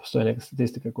 postoji neka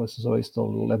statistika koja se zove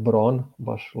isto LeBron,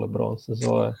 baš LeBron se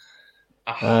zove,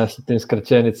 sa tim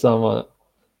skraćenicama.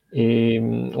 I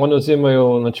oni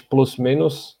uzimaju, znači, plus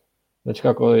minus, znači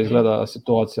kako izgleda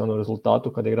situacija u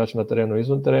rezultatu kad je igrač na terenu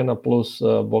izvan terena, plus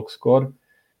box score,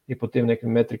 i po tim nekim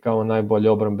metrikama najbolji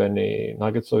obrambeni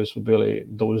Nuggetsovi su bili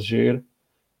Dozier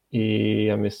i,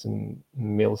 ja mislim,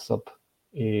 Millsap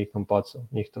i Campazzo.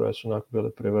 Njih troje su onako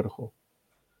bili pri vrhu.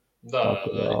 Da.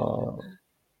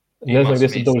 Ne znam gdje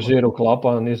se Dozier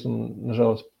uklapa, nisam,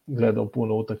 nažalost, gledao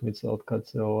puno utakmica od kad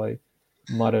se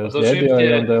Mare ozlijedio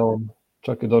i onda je on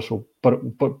čak i došao u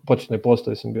početnoj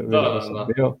postavi, sam bio,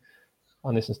 bio,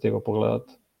 a nisam stigao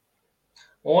pogledati.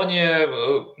 On je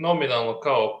nominalno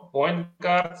kao point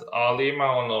guard, ali ima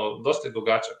dosta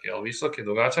dugačak je, visoki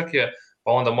dugačak je,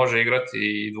 pa onda može igrati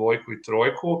i dvojku i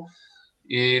trojku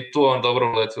i tu on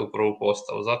dobro uleti u prvu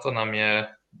postavu. Zato nam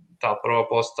je ta prva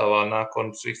postava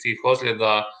nakon svih tih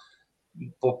ozljeda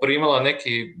poprimala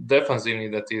neki defanzivni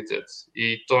identitet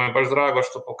i to mi je baš drago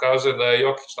što pokazuje da je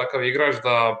Jokić takav igrač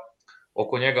da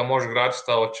oko njega može graditi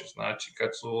šta hoće. Znači, kad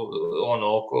su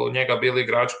oko njega bili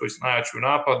igrači koji su najjači u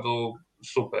napadu,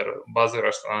 super,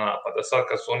 baziraš se na napada. Sad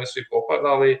kad su oni svi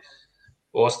popadali,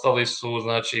 ostali su,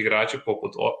 znači, igrači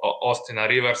poput Austina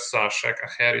Riversa, Shaka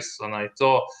Harrisona i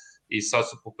to, i sad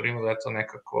su poprimili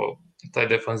nekako taj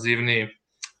defanzivni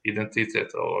identitet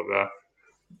ovoga.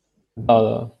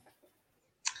 Da.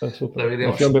 To je super.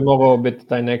 Znači, on bi mogao biti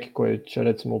taj neki koji će,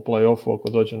 recimo, u play-offu, ako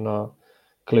dođe na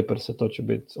Clippers, to će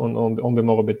biti, on bi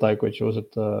mogao biti taj koji će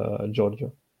uzeti Georgia.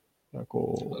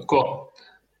 Ko?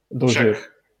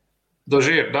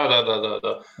 Dozier,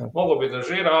 da. Mogao bi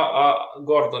Dozier, a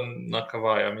Gordon na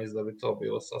Kavaja, mislim da bi to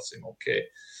bilo sasvim ok.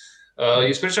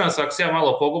 Ispričavam se ako se ja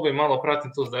malo pogubim, malo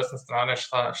pratim tu s desne strane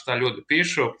šta ljudi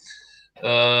pišu.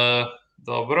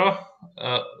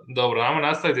 Dobro, ajmo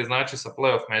nastaviti, znači, sa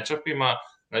playoff matchupima.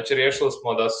 Znači, riješili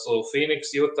smo da su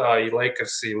Phoenix, Utah i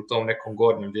Lakersi u tom nekom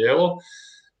gornjem dijelu.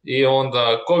 I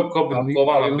onda, ko bi po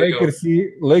vama bio?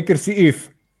 Lakersi if.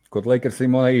 Kod Lakersa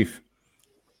ima onaj if.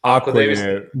 Ako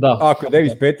je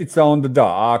Davis petica, onda da.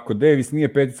 A ako Davis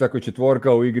nije petica, ako je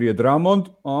četvorka, u igri je Drummond,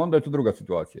 onda je to druga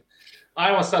situacija.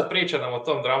 Ajmo sad pričati nam o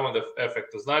tom Drummond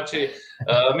efektu. Znači,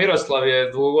 Miroslav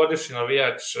je dvogodišnji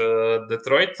navijač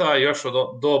Detroita, još od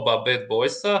doba Bad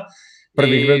Boysa.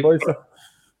 Prvih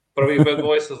Bad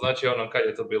Boysa, znači kad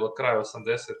je to bilo, kraj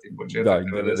 80-ih, početak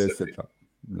 90-ih.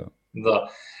 Da.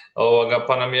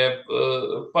 Pa nam je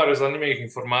par zanimljivih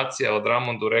informacija o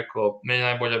Drummondu rekao. Meni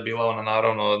najbolja bila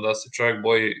naravno da se čovjek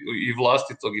boji i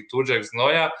vlastitog i tuđeg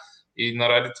znoja, i na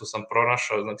Redditu sam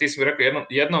pronašao, ti si mi rekao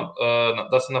jednom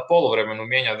da se na poluvremenu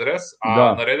mijenja dres,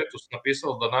 a na Redditu su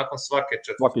napisali da nakon svake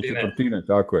četvrtine,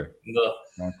 tako je. Da.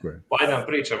 Tako je. Pa ajde nam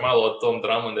priča malo o tom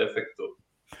Drummond efektu.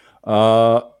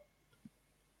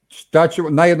 Šta ćemo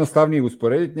najjednostavnije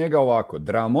usporediti njega ovako,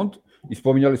 Drummond, i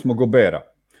spominjali smo Gobera.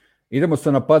 Idemo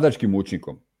sa napadačkim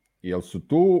učinkom, jer su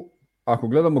tu, ako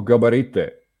gledamo gabarite,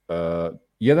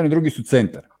 jedan i drugi su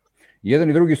centar. Jedan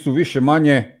i drugi su više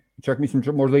manje, čak mislim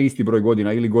možda isti broj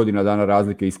godina ili godina dana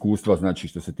razlike iskustva, znači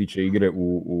što se tiče igre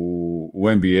u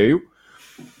NBA-u.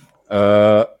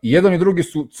 Jedan i drugi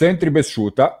su centri bez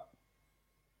šuta,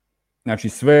 znači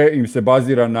sve im se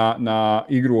bazira na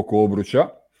igru oko obruča.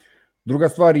 Druga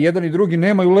stvar, jedan i drugi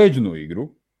nemaju leđnu igru,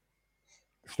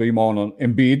 što ima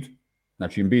Embiid.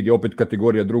 Znači, Embiid je opet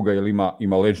kategorija druga jer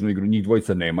ima leđnu igru, njih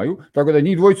dvojica nemaju. Tako da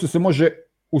njih dvojicu se može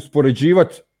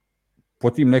uspoređivati po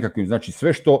tim nekakvim, znači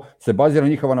sve što se bazira na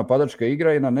njihova napadačka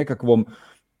igra je na nekakvom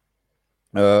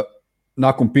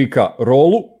nakon pika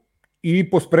rolu i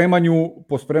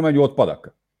po spremanju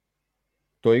otpadaka.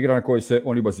 To je igra na kojoj se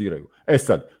oni baziraju.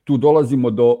 Sad, tu dolazimo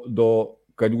do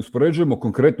kad uspoređujemo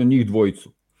konkretno njih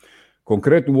dvojicu.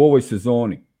 Konkretno u ovoj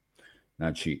sezoni.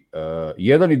 Znači,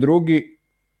 jedan i drugi,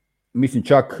 mislim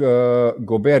čak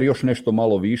Gober još nešto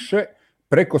malo više,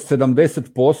 preko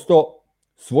 70%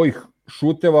 svojih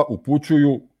šuteva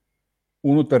upućuju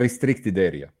unutar restricted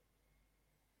area.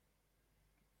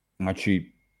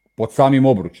 Znači, pod samim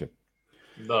obručem.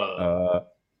 Da.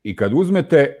 I kad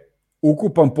uzmete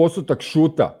ukupan postotak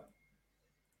šuta,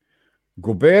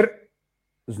 Gober,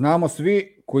 znamo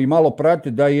svi koji malo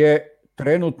prate da je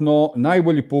trenutno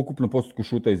najbolji po ukupnom postotku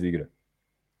šuta iz igre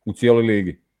u cijeloj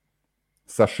ligi.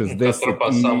 Sa 60 i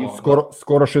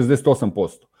skoro 68%.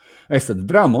 Sad,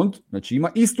 Drummond, znači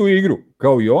ima istu igru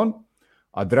kao i on,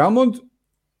 a Drummond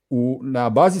na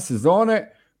bazi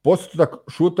sezone postotak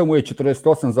šuta mu je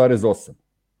 48,8.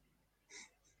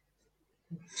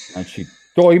 Znači,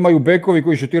 to imaju bekovi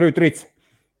koji šutiraju trice.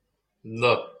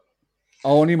 Da.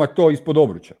 A on ima to ispod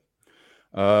obruča.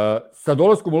 Sa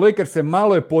dolaskom u Lakers se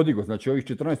malo je podigao, znači ovih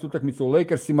 14 utakmica u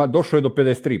Lakersima došao je do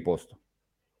 53%.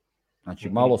 Znači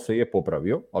malo se je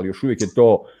popravio, ali još uvijek je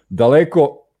to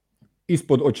daleko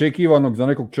ispod očekivanog za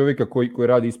nekog čovjeka koji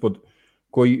radi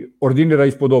koji ordinira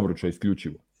ispod obruča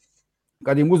isključivo.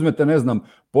 Kad im uzmete, ne znam,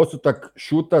 postotak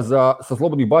šuta sa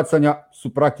slobodnih bacanja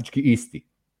su praktički isti.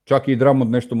 Čak i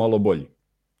Drummond nešto malo bolji.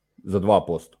 Za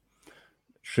 2%.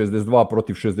 62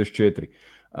 protiv 64.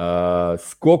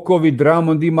 Skokovi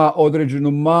Drummond ima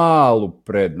određenu malu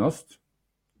prednost,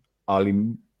 ali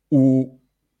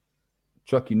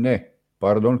čak i ne,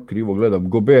 krivo gledam,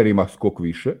 Gobert ima skok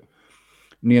više.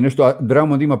 Nije nešto,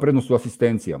 Drummond ima prednost u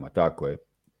asistencijama, tako je.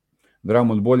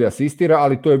 Drummond bolje asistira,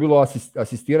 ali to je bilo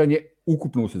asistiranje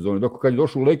ukupno u sezoni. Dok kad je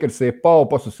došao u Lakers se je pao,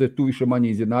 pa su se tu više manje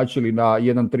izjednačili na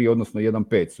 1-3, odnosno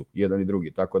 1-5 su, jedan i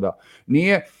drugi. Tako da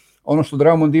nije. Ono što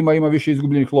Drummond ima više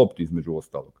izgubljenih lopti između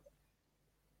ostalog.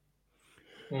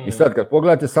 I sad kad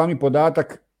pogledate sami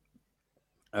podatak,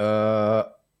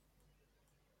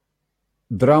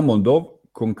 Drummondov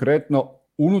konkretno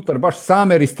unutar baš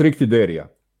same restricted area,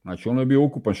 znači ono je bio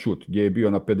ukupan šut gdje je bio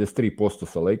na 53%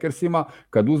 sa Lakersima,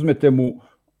 kad uzmete mu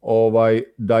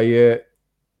da je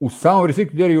u samom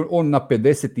restricted area on na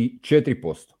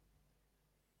 54%.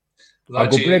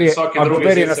 Znači, a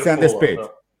Gobert je na 75%.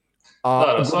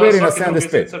 A Gobert je na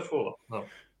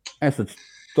 75%. Sad,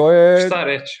 to je... Šta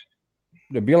reći?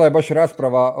 Bila je baš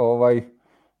rasprava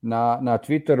na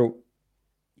Twitteru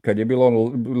kad je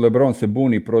bilo LeBron se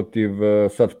buni protiv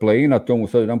sad play-ina, to mu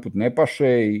sad jedanput ne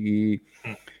paše i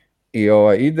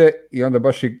ide i onda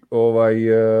baš i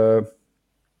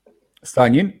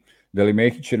Stanjin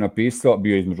Delimehić je napisao,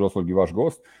 bio je između ostalog i vaš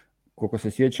gost, koliko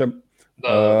se sjećam,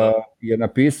 je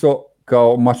napisao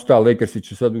kao ma šta, Lakersi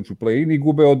će sad ući u play-in i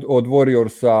gube od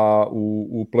Warriorsa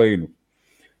u play-inu.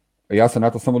 Ja sam na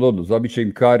to samo dodao, zabit će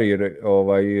im Curry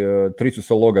tricu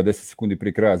sa loga 10 sekundi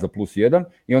prije kraja za +1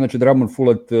 i onda će Drummond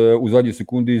fullat u zadnjoj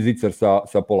sekundi zicar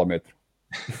sa pola metra.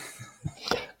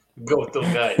 Go to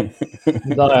guy.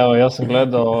 Da, evo, ja sam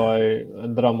gledao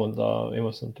Drummonda,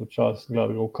 imao sam tu čast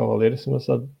gledati ga u Cavaliersima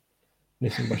sad,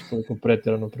 nisam baš toliko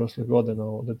pretjerano prošle godine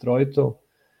u Detroitu.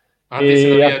 A ti si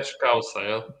navijač Kausa,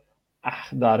 jel?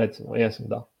 Da, recimo, jesam.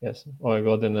 Ove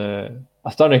godine,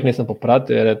 a stvarno ih nisam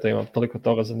popratio jer eto imam toliko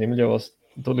toga zanimljivog.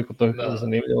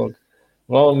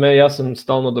 Uglavnom, ja sam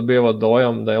stalno dobivao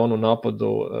dojam da je on u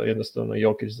napadu jednostavno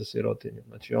Jokić za sirotinju.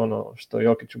 Znači ono što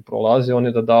Jokiću prolazi, on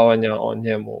je dodavanja,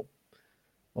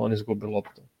 on izgubi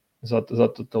loptu.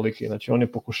 Zato toliki, znači on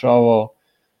je pokušavao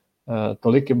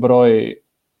toliki broj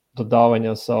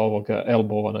dodavanja sa ovoga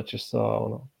elbowa, znači sa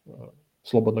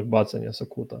slobodnog bacanja sa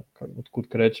kuta, od kud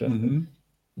kreće. Mm-hmm.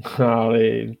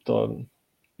 Ali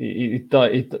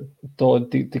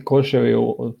ti koševi,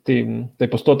 taj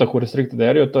postotak u restricted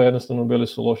area, to jednostavno bili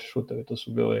su loši šutevi, to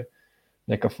su bili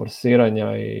neka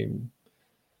forsiranja i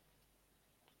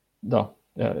da,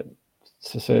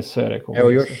 sve rekao.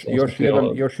 Evo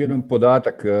još jedan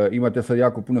podatak, imate sad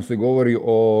jako puno se govori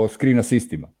o screen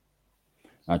assistima.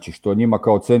 Znači što njima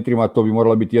kao centrima to bi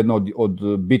morala biti jedna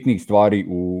od bitnih stvari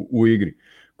u igri.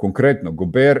 Konkretno,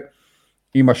 Gobert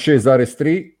ima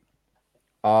 6,3,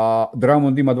 a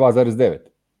Drummond ima 2,9.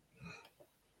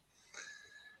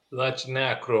 Znači,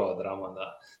 nema kruva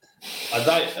Drummonda. A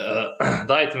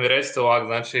dajte mi recite ovak,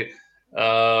 znači,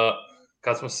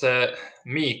 kad smo se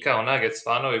mi kao Nuggets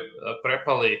fanovi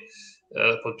prepali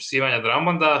potpisivanja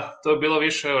Drummonda, to je bilo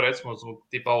više, evo recimo, zbog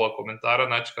tipa ovog komentara,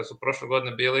 znači kad su prošle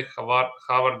godine bili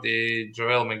Howard i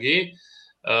JaVale McGee,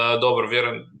 dobro,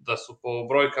 vjerujem da su po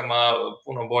brojkama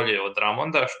puno bolje od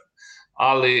Drummonda,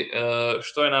 ali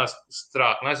što je nas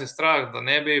strah? Nas je strah da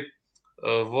ne bi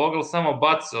Vogel samo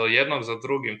bacao jednog za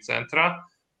drugim centra,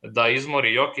 da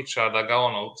izmori Jokića, da ga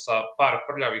sa par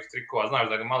prljavih trikova, znaš,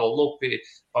 da ga malo lupi,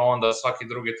 pa onda svaki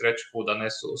drugi, treći put da ne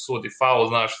sudi faul,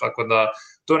 znaš, tako da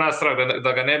to je nas strah,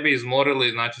 da ga ne bi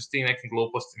izmorili, znači, s tim nekim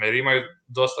glupostima, jer imaju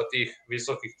dosta tih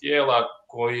visokih tijela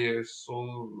koji su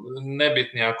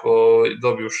nebitni ako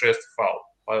dobiju 6 faul.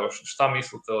 Pa evo, šta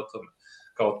mislite o tome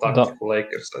kao taktiku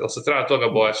Lakersa? Da se treba toga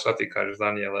bojati, šta ti kažeš,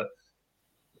 Daniele?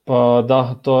 Pa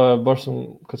da, to je, baš sam,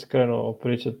 kad se krenuo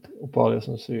pričat, upalio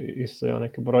sam si isto ja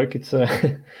neke brojkice.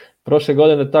 Prošle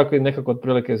godine tako i nekako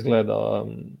otprilike izgleda.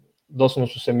 Doslovno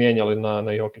su se mijenjali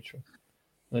na Jokiću.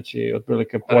 Znači,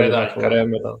 otprilike podjednako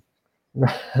vremena.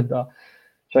 Da.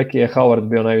 Čak je Howard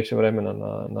bio najviše vremena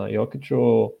na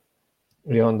Jokiću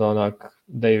i onda onak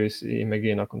Davis i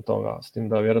McGee nakon toga. S tim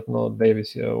da vjerojatno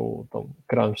Davis je u tom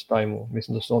crunch time-u,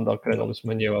 mislim da su onda krenuli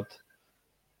smanjivati.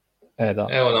 Da.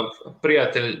 Evo nam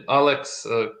prijatelj Alex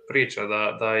priča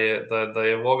da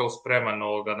je Vogel spreman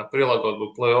na prilagodbu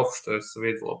play-off, što je se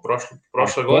vidjelo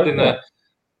prošle godine.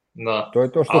 Da. To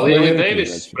je to što Ali smo je li rekli, Davis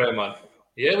znači. spreman?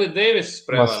 Je li Davis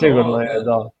spreman? Ma sigurno je,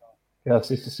 da. Ja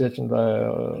se isto sjećam da je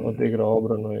odigrao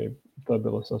obranu i to je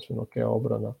bilo sasvim ok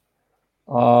obrana.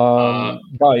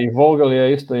 Da, i Vogel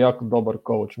je isto jako dobar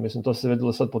coach. Mislim, to se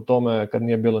vidjelo sad po tome kad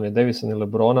nije bilo ni Davisa ni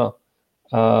LeBrona.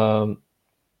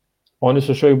 Oni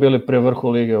su još uvijek bili pri vrhu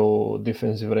lige u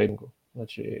defensive ratingu.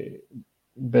 Znači,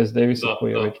 bez Davisa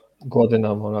koji je već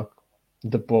godinama onako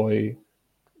depoj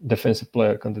defensive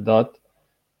player kandidat.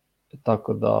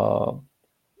 Tako da...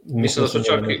 Mislim da su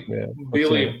čak i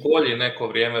bili bolji neko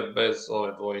vrijeme bez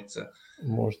ove dvojice.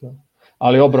 Možda.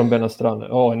 Ali obrambena strana,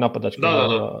 ovo je napadačka.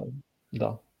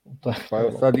 Da. Pa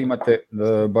evo sad imate,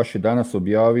 baš je danas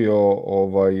objavio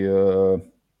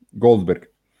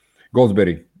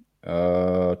Goldsberry,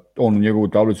 on u njegovu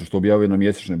tablicu što objavio na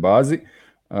mjesečnoj bazi.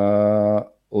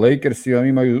 Lakersi vam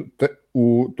imaju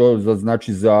to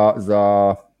znači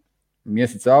za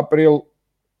mjesec april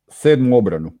 7.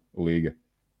 obranu lige.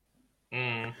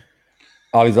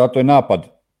 Ali zato je napad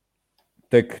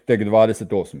tek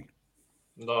 28.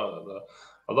 Da.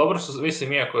 A dobro su,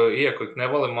 mislim, iako ih ne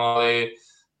volimo, ali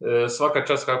svaka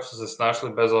čast kako su se snašli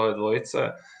bez ove dvojice.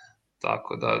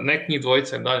 Tako da, nek njih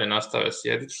dvojice dalje nastave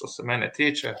sjediti, što se mene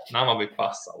tiče, nama bi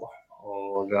pasalo.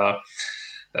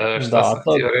 Šta sam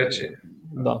htio reći?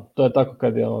 Da, to je tako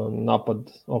kad je napad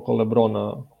oko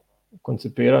LeBrona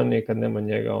koncipiran i kad nema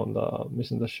njega, onda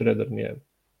mislim da Schroeder nije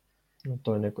na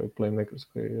toj nekoj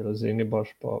playmakerskoj razini baš,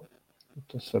 pa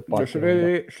to sve pati.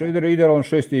 Schroeder je idealan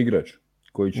 6. igrač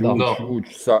koji će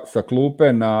ući sa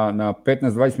klupe na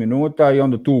 15-20 minuta i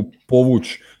onda tu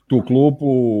povući tu klupu,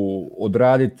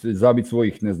 odraditi, zabiti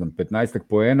svojih, 15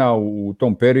 poena u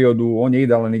tom periodu. On je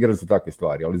idealan igrač za takve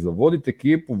stvari, ali za voditi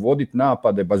ekipu, voditi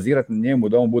napade, bazirati na njemu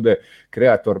da on bude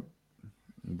kreator,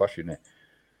 baš i ne.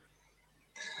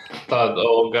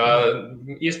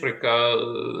 Isprika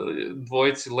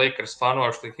dvojici Lakers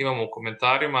fanova što ih imamo u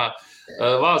komentarima.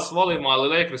 Vas volimo,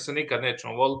 ali Lakers se nikad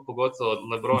nećemo voliti, pogotovo od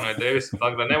LeBrona i Davisa,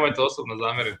 tako da nemojte osobno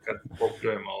zamjeriti kad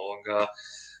popljujemo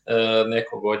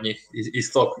nekog od njih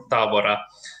iz tog tabora.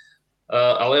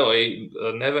 Ali evo, i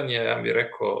Neven je, ja bih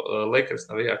rekao, Lakers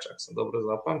navijač, ako sam dobro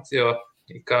zapamtio,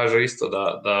 i kaže isto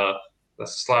da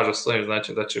se slaže s ovim,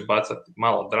 znači da će bacati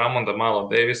malo Drummonda, malo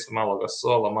Davisa, malo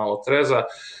Gasola, malo Treza.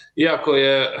 Iako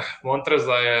je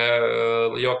Montreza je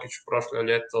Jokić prošlo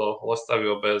ljeto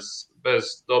ostavio bez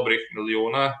dobrih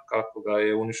milijuna, kako ga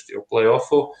je uništio u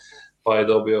play-offu, pa je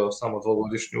dobio samo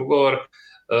 2-godišnji ugovor.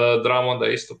 Drummonda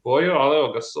je isto pojio, ali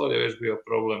evo Gasol je već bio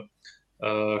problem.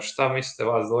 Šta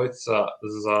mislite vas dvojica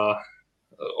za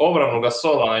obranu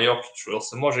Gasola na Jokiću? Jel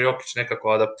se može Jokić nekako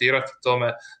adaptirati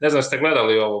tome? Ne znam, ste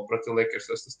gledali ovo protiv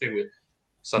Lakersa, ste stigli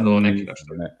sad ovo neki nešto?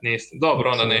 Niste.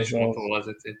 Dobro, onda nećemo to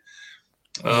ulaziti.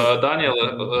 Daniel,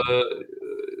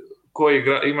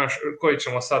 koji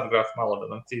ćemo sad graf, malo da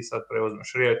nam ti sad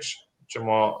preuzmeš riječ?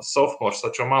 Ćemo sophomore,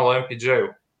 sad ćemo malo MPJ-u.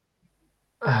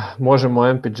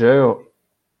 Možemo MPJ-u.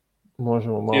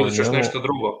 Možemo malo ili ćeš nešto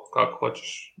drugo, kako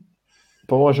hoćeš.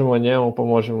 Pa možemo njemu, pa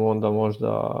možemo onda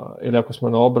možda, ili ako smo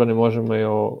na obrani, možemo i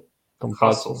o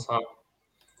Campazzu.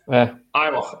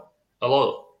 Ajmo,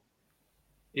 hello.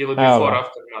 Ili before,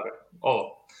 after,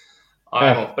 ovo.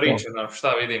 Ajmo, priče nam,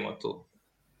 šta vidimo tu?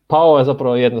 Pa ovo je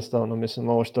zapravo jednostavno, mislim,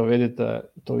 ovo što vidite,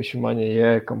 to više manje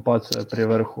je, Campazzo je pri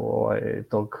vrhu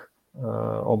tog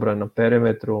obrane na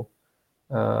perimetru,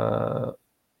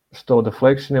 što u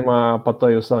deflectionima, pa to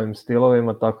i u samim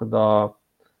stilovima, tako da,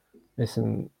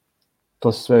 mislim,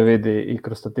 to se sve vidi i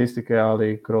kroz statistike,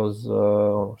 ali i kroz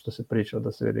ono što se priča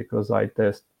da se vidi kroz eye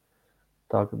test.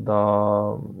 Tako da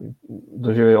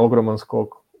doživi ogroman skok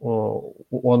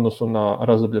u odnosu na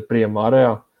razdoblje prije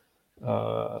Mareja.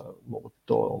 Mogu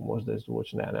to možda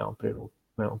izvući, nemam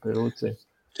pri ruci.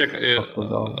 Čekaj,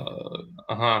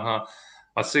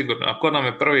 pa sigurno, a ko nam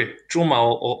je prvi?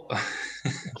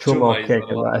 Čuma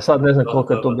Keke, da. Sad ne znam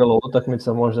koliko je tu bilo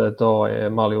utakmica, možda je to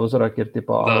mali uzorak, jer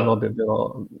tipa Anunoby je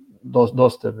bilo,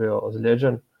 dosta je bio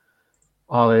ozlijeđen,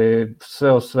 ali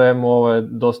sve u svemu ovo je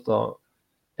dosta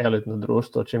elitno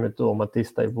društvo, čim je tu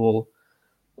Matista i Bull,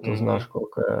 tu znaš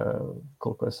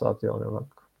koliko je sati on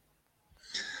onako.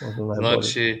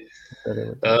 Znači,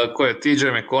 ko je TJ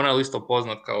McConnell, isto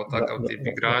poznat kao takav tip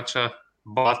igrača,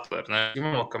 Butler, ne?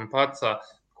 Imamo Campazza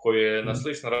koji je na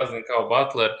sličnoj razini kao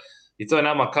Butler i to je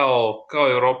nama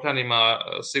kao Europljanima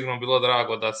sigurno bilo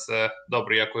drago da se,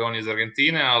 dobro, iako je on iz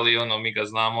Argentine, ali mi ga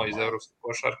znamo iz evropske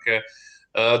košarke,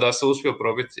 da se uspio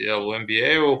probiti u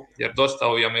NBA-u, jer dosta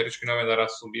ovih američkih novinara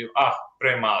su bili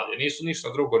premali, nisu ništa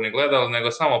drugo ni gledali,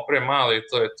 nego samo premali i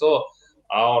to je to.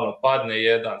 A padne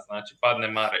jedan, znači padne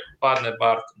Murray, padne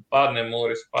Barton, padne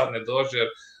Morris, padne Dozier,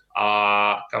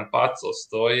 a Campazzo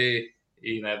stoji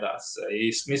i ne da se.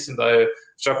 I mislim da je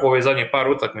čak u ovih zadnjih par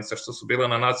utakmica što su bile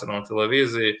na nacionalnoj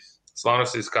televiziji, stvarno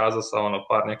se iskazao sa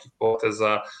par nekih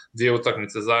poteza, 2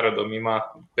 utakmice zaredom ima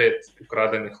 5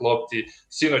 ukradenih lopti,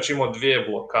 sinoć imao 2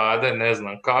 blokade, ne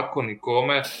znam kako,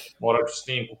 nikome, morat ću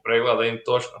snimku pregledati da im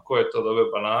točno ko je to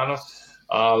dobio bananu,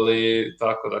 ali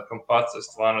tako da Campazzo je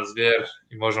stvarno zvijer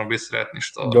i možemo biti sretni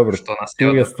što nas je.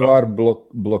 Tu je stvar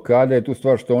blokade, je tu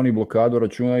stvar što oni blokadu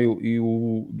računaju i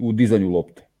u dizanju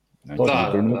lopte. Znači,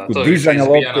 to je dizanja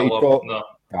lopte i to, da.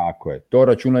 Tako je, to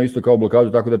računa isto kao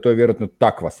blokadu, tako da to je vjerojatno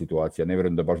takva situacija, ne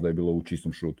vjerujem da baš da je bilo u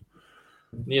čistom šutu.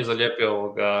 Nije zalijepio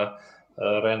ovoga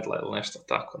Rendla ili nešto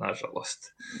tako,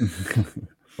 nažalost.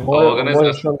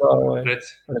 Možeš onda...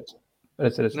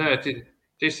 Reci. Ne,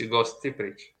 ti si gost, ti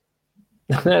priči.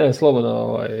 ne,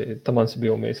 slobodno, taman si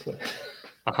bio u misli.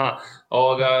 Aha,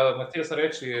 htio sam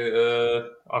reći,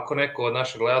 ako neko od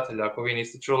naših gledatelja, ako vi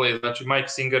niste čuli, znači Mike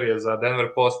Singer je za Denver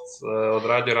Post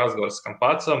odradio razgovor s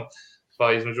Campazzom,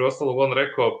 pa između ostalog on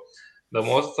rekao da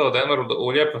mu ostao Denveru u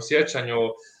lijepom sjećanju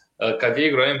kad je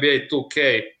igrao NBA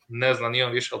 2K, ne znam, nije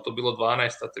on više, ali to bilo 12.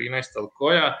 13. ili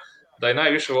koja, da je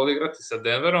najviše voli igrati sa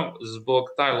Denverom zbog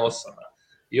taj Lawsona.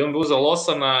 I on bi uzeo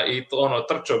Lawsona i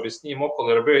trčao bi s njim okolo,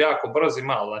 jer je bio jako brz i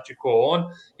mal, znači ko on,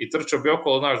 i trčao bi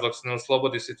okolo, znaš, dok se ne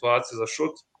oslobodi situacija za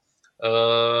šut.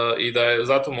 I da je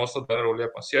zato mu ostao Denver u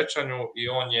lijepom sjećanju i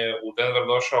on je u Denver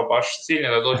došao baš ciljno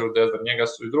da dođe u Denver. Njega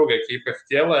su i druge ekipe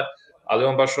htjele, ali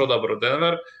on baš odabrao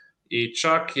Denver i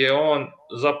čak je on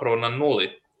zapravo na nuli.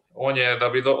 On je, da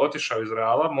bi otišao iz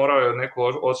Reala, morao je neku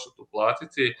odštetu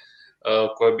platiti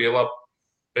koja je bila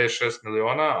 5-6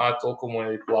 miliona, a toliko mu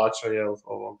je i plaća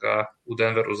u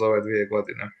Denveru za ove 2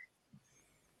 godine.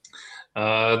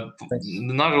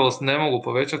 Nažalost ne mogu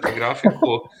povećati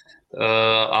grafiku,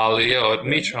 ali evo,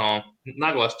 mi ćemo,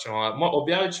 naglas ćemo,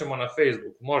 objavit ćemo na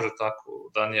Facebook, može tako,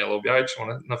 Daniel, objavit ćemo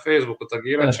na Facebooku,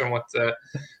 tagirat ćemo te,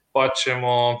 pa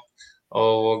ćemo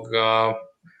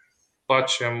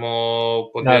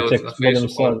podijeliti na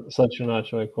Facebooku. Sad ću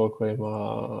naći koliko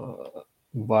ima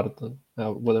Barton,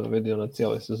 evo, budemo vidio na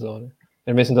cijeloj sezoni.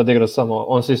 Jer mislim da igra samo,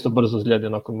 on se isto brzo zlijedi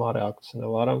nakon Mare, ako se ne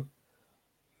varam.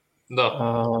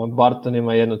 Da. Barton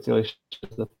ima 1,6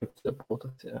 defekcija po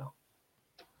utakmici, evo.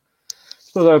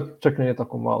 Što da je čak nije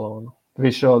tako malo,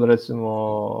 više od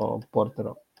recimo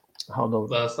Portera.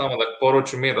 Da, samo da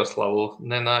poručim Miroslavu,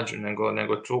 ne Nađu,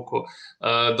 nego Čuku.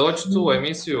 Doći tu u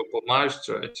emisiju, pomaži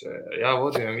čovječe. Ja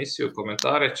vodim emisiju,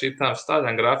 komentare, čitam,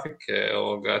 stavljam grafike.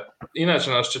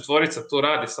 Inače nas 4 tu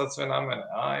radi, sad sve na mene.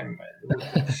 Ajme, ljudi.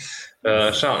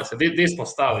 Šalim se, di smo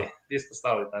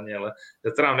stali, Daniele?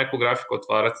 Da trebam neku grafiku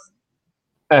otvarati.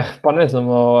 Pa ne znam,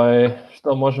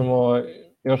 što možemo,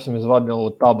 još sam izvadio ovu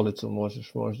tablicu,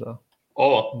 možeš možda.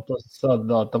 Ovo? To sad,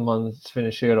 da, taman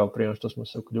finiširao prije što smo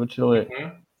se uključili.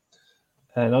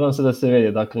 Nadam se da se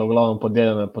vidi, dakle, uglavnom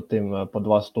podijeljeno je po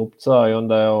 2 stupca i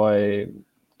onda je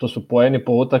to su poeni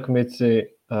po utakmici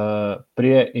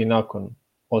prije i nakon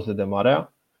ozljede Marea.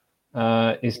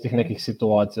 Iz tih nekih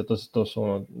situacija, to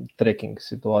su tracking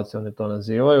situacije, oni to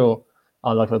nazivaju,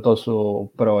 a dakle to su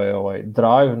prvo je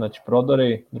drive, znači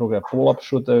prodori, drugo je pull-up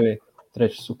šutevi,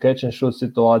 treći su catch and shoot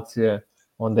situacije,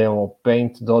 onda imamo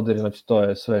paint, dodiri, znači to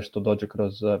je sve što dođe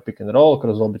kroz pick and roll,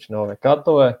 kroz obične ove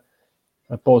katove,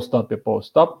 post-up je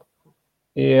post-up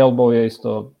i elbow je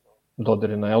isto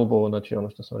dodiri na elbow, znači ono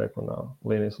što sam rekao na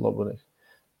liniji slobodnih.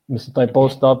 Mislim, taj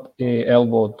post-up i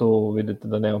elbow tu vidite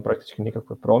da nema praktički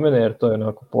nikakve promjene, jer to je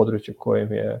onako područje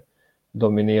kojim je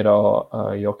dominirao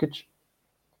Jokić.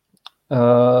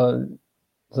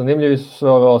 Zanimljivi su sve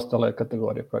ove ostale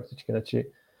kategorije praktički,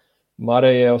 znači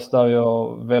Mare je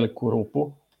ostavio veliku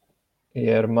rupu,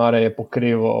 jer Mare je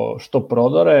pokrivao što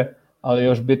prodore, ali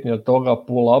još bitnije od toga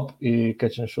pull-up i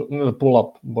catch and shoot,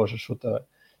 šuteve.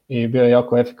 I bio je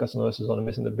jako efikasan ove sezone,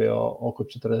 mislim da je bio oko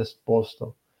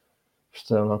 40%,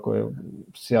 što je onako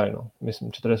sjajno,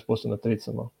 mislim 40% na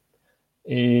tricama.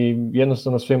 I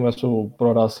jednostavno svima su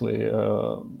prorasli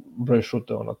broj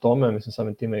šuteva na tome, mislim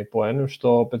samim time i poenu,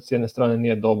 što opet s jedne strane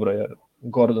nije dobro, jer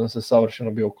Gordon se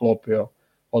savršeno bio uklopio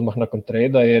odmah nakon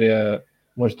trejda, jer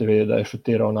možete vidjeti da je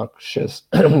šutirao onako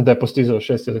da je postizao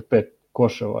 6,5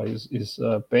 koševa iz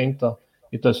painta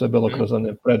i to je sve bilo kroz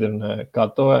one predivne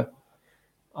katove.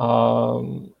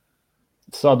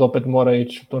 Sad opet mora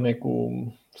ići to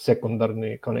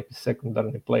kao neki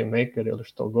sekundarni playmaker ili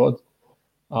što god,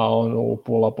 a on u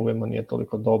pull-upovima nije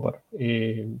toliko dobar.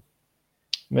 I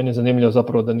meni je zanimljivo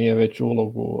zapravo da nije veću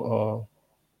ulogu,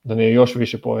 da nije još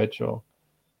više povećao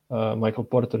Michael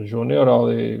Porter Jr.,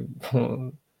 ali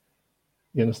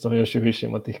jednostavno još i više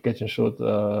ima tih catch and shoot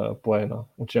poena,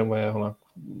 u čemu je onako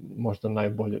možda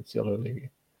najbolje u cijeloj ligi.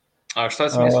 A šta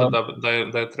si mislio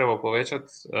da je trebao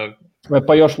povećati?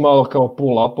 Pa još malo kao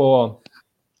pull-upova.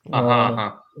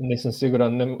 Aha. Nisam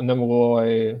siguran, ne mogu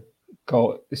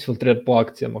kao isfiltrirati po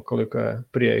akcijama koliko je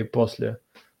prije i poslije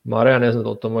Mareja. Ne znam da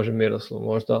li to može Miroslav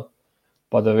možda,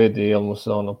 pa da vidi jel mu se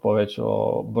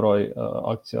povećao broj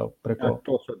akcija preko...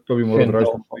 To bi morao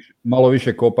tražiti malo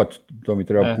više kopat, to mi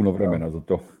treba puno vremena za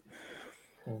to.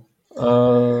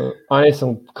 A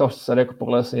nisam, kao što sam rekao,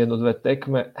 pogledao sam 1-2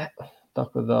 tekme,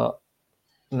 tako da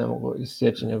ne mogu iz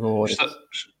sjećanja govoriti.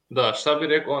 Šta bi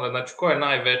rekao onda, znači koja je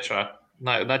najveća,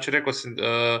 znači rekao si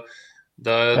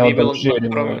da nije bilo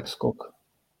promjene.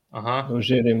 U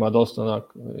žiri ima dosta onak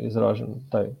izražen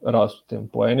taj rast u tim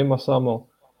poenima samo,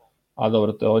 a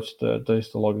dobro, to je očito, to je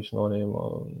isto logično, on je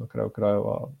imao na kraju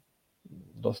krajeva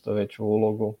dosta veću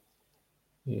ulogu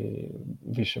i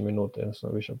više minuta,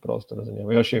 jednostavno više prostora za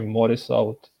njega. Još je i Morris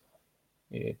out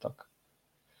i tako.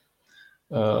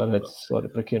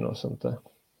 Prekinuo sam te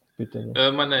pitanje.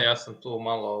 Ma ne, ja sam tu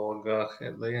malo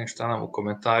da vidim šta nam u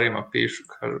komentarima pišu.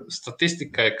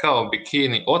 Statistika je kao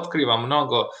bikini, otkriva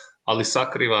mnogo, ali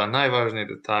sakriva najvažnije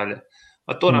detalje.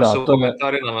 A to nam se u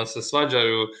komentarima se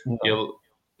svađaju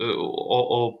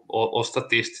o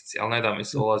statistici, ali ne da mi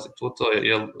se ulaziti u to,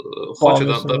 jer hoće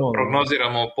da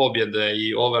prognoziramo pobjede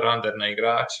i over-under na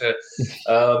igrače.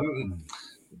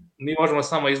 Mi možemo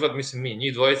samo izvaditi, mislim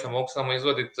njih dvojica mogu samo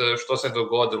izvaditi što se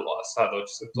dogodilo, a sad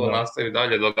hoće se to nastaviti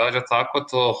dalje događati, tako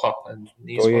to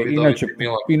nismo vidjeti.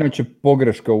 Inače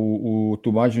pogreška u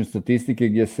tumačenju statistike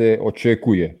gdje se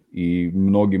očekuje i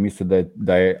mnogi misle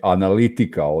da je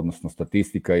analitika, odnosno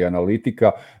statistika i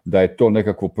analitika, da je to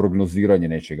nekakvo prognoziranje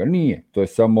nečega. Nije, to je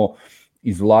samo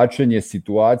izvlačenje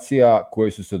situacija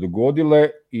koje su se dogodile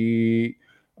i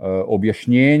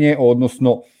objašnjenje,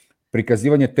 odnosno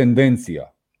prikazivanje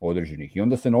tendencija određenih. I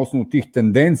onda se na osnovu tih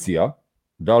tendencija,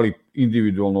 da li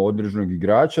individualno određenog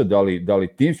igrača, da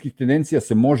li timskih tendencija,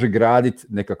 se može graditi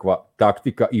nekakva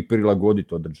taktika i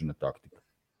prilagoditi određena taktika.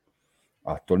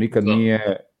 A to nikad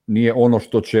nije ono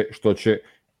što će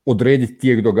odrediti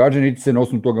tijek događanja, niti se na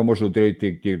osnovu toga može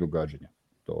odrediti tijek događanja.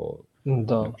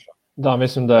 Da,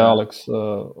 mislim da je Alex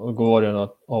odgovorio na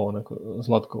ovo neko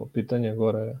Zlatkovo pitanje,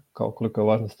 gore kao koliko je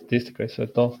važna statistika i sve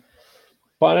to.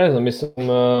 Pa ne znam, mislim,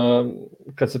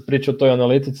 kad se priča o toj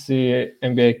analitici,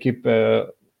 NBA ekipe,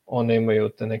 one imaju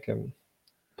te neke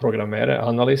programere,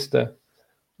 analiste,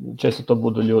 često to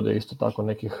budu ljude isto tako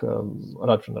nekih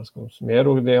računarskom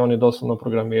smjeru, gdje oni doslovno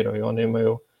programiraju, oni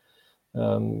imaju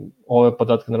ove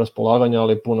podatke na raspolaganje,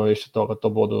 ali puno više toga, to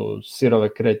budu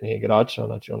sirove kretnje igrača,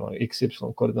 znači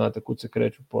XY koordinate kud se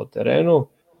kreću po terenu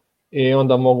i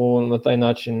onda mogu na taj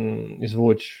način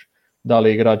izvući da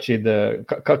li igrač ide,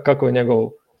 kako je njegov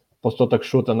postotak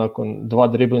šuta nakon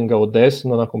 2 driblinga u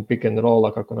desno, nakon pick and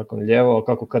rolla, kako nakon lijevo,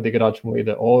 kako kad igrač mu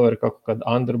ide over, kako kad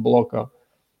under bloka.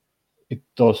 I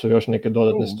to su još neke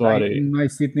dodatne stvari.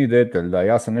 Najsitniji detalj, da.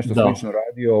 Ja sam nešto slično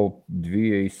radio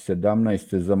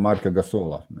 2017. za Marka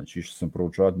Gasola. Znači, išao sam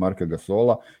proučavati Marka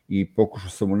Gasola i pokušao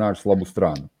sam mu naći slabu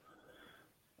stranu.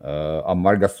 A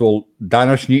Mark Gasol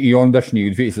današnji i ondašnji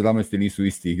u 2017. nisu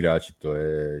isti igrači, to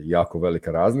je jako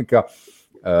velika razlika.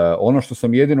 Ono što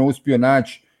sam jedino uspio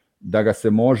naći da ga se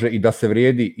može i da se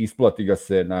vrijedi, isplati ga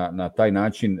se na taj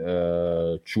način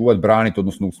čuvat, braniti,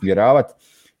 odnosno usmjeravati,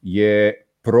 je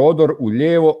prodor u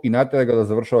lijevo i natjerati ga da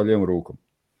završava lijevom rukom.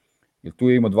 Jer tu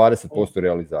je imao 20%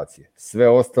 realizacije. Sve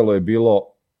ostalo je bilo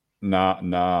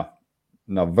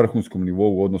na vrhunskom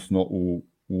nivou, odnosno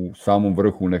u samom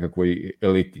vrhu nekakvoj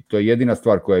eliti. To je jedina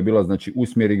stvar koja je bila, znači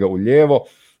usmjeri ga u lijevo,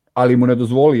 ali mu ne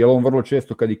dozvoli, jer on vrlo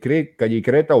često kad je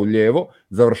kretao u lijevo,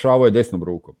 završavao je desnom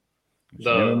rukom.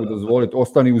 Znači, nemoj mu dozvoliti,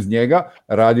 ostani uz njega,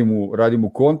 radi mu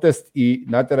kontest i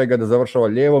natjeraj ga da završava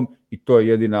lijevom i to je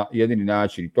jedini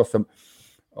način. I to sam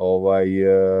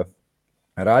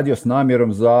radio s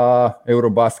namjerom za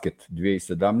Eurobasket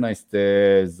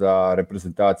 2017. za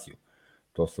reprezentaciju.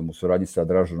 To sam u suradnji sa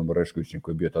Draženom Oreškovićem,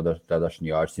 koji je bio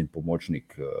tadašnji Ačcin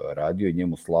pomoćnik, radio i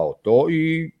njemu slao to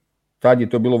i tad je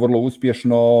to bilo vrlo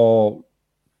uspješno.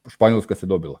 Španjolska se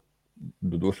dobila.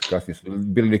 Doduše kasnije su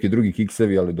bili neki drugi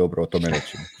kiksevi, ali dobro, o tome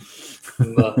nećemo.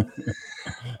 Da.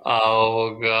 A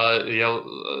jel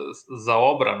za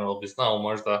obranu bi znao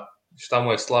možda šta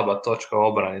mu je slaba točka u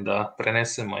obrani da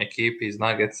prenesemo ekipi iz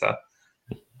Nuggetsa?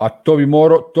 A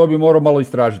to bi morao malo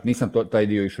istražiti, nisam taj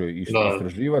dio išao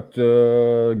istraživati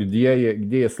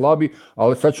gdje je slabi,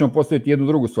 ali sad ćemo postaviti jednu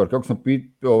drugu stvar. Kako sam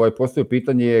postavio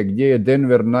pitanje je gdje je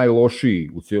Denver najlošiji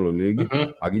u cijeloj ligi,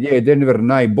 a gdje je Denver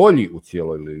najbolji u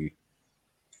cijeloj ligi?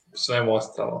 Svemu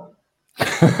ostalo.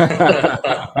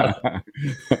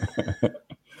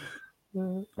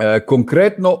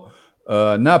 Konkretno,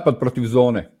 napad protiv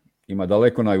zone. ima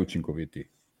daleko najučinkovitiji.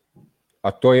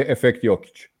 A to je efekt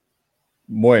Jokić.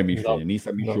 Moje mišljenje,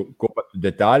 nisam išao kopati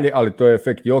detalje, ali to je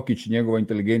efekt Jokić, njegova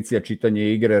inteligencija,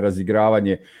 čitanje igre,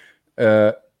 razigravanje.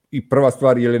 I prva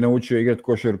stvar, je li naučio igrati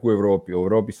košarku u Europi. U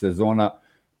Europi se zona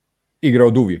igra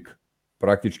od uvijek.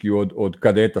 Praktički od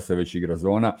kadeta se već igra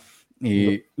zona.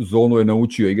 I zonu je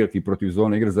naučio igrati protiv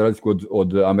zone. Igra za razliku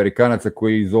od Amerikanaca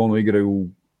koji zonu igraju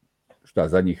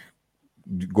zadnjih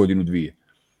godinu, dvije.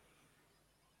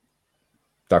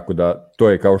 Tako da to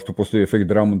je kao što postoji efekt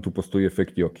Drummond, tu postoji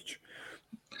efekt Jokić.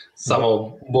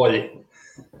 Samo bolji.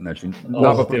 Znači,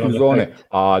 napad protiv zone.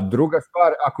 A druga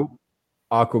stvar,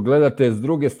 ako gledate s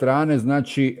druge strane,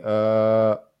 znači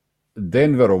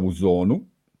Denverovu zonu,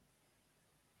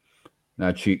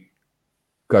 znači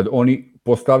kad oni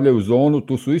postavljaju zonu,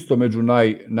 tu su isto među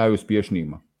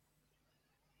najuspješnijima.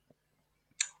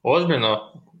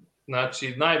 Ozbiljno.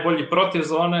 Znači, najbolji protiv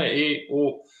zone i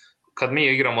kad mi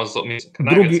igramo zonu.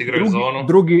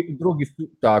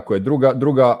 Tako je,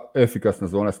 druga efikasna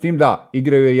zona. S tim da,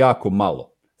 igraju je jako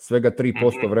malo. Svega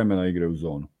 3% vremena igraju u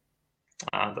zonu.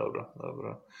 A, dobro.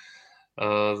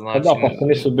 Znači, pa su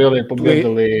nisu bili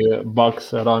pobjedili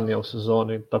Bucks ranije u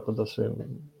sezoni, tako da su im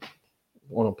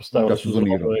postavili su zonu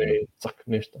i cak,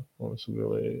 ništa. Oni su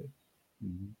bili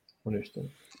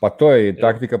uništeni. Pa to je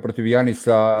taktika protiv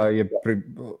Janisa je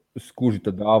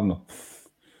skužita davno.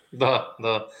 Da.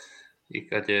 I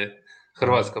kad je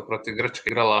Hrvatska protiv Grčke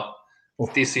igrala,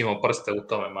 ti si imao prste u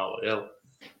tome malo, jel?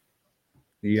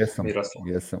 Jesam.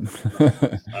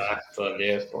 To je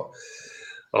lijepo.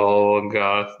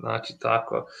 Znači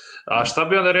tako. A šta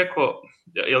bi onda rekao,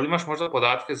 jel imaš možda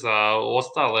podatke za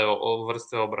ostale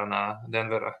vrste obrana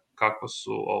Denvera? Kako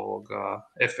su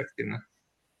efektivne?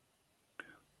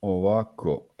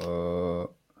 Ovako,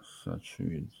 sad ću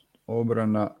vidjeti.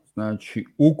 Obrana, znači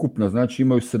ukupno, znači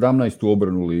imaju 17.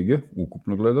 obranu lige,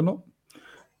 ukupno gledano.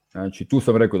 Znači tu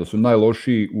sam rekao da su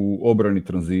najlošiji u obrani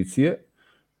tranzicije.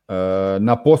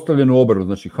 Na postavljenu obranu,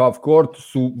 znači half court,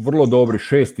 su vrlo dobri,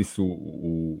 6. su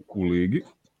u ligi.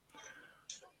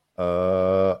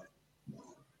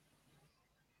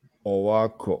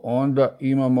 Ovako, onda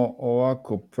imamo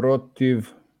ovako protiv,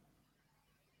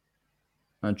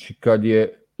 znači kad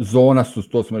je zona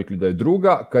to smo rekli da je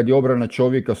druga, kad je obrana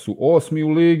čovjeka su 8. u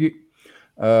ligi,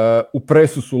 u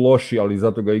presu su loši, ali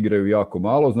zato ga igraju jako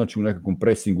malo, znači u nekakvom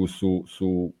presingu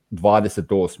su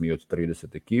 28. od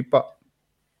 30 ekipa.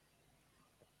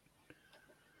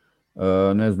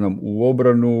 Ne znam, u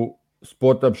obranu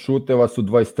spot-up šuteva su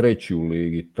 23. u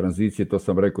ligi, tranzicije, to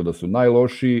sam rekao da su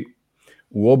najlošiji.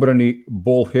 U obrani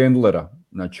ball handlera,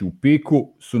 znači u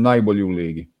piku, su najbolji u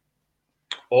ligi.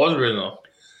 Ozbiljno?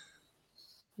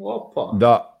 Opa.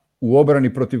 Da, u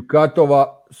obrani protiv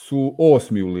katova su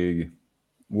 8. u ligi.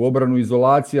 U obranu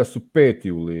izolacija su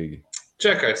 5. u ligi.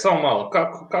 Čekaj, samo malo,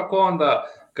 kako onda,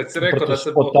 kad si rekao da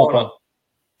se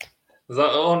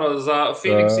za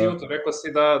Phoenix i Utah, rekao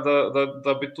si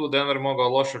da bi tu Denver mogao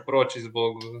loše proći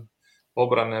zbog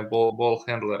obrane ball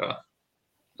handlera.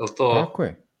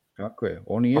 Tako je.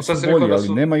 Oni jesu bolji, ali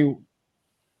nemaju...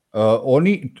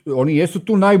 Oni jesu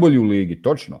tu najbolji u ligi,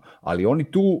 točno, ali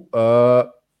oni tu...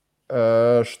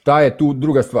 šta je tu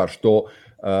druga stvar? Što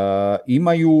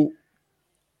imaju...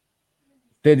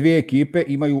 Te dvije ekipe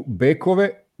imaju bekove,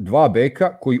 2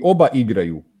 beka koji oba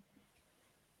igraju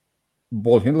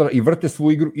ball handlera i vrte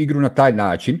svu igru na taj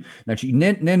način. Znači,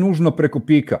 ne nužno preko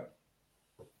pika.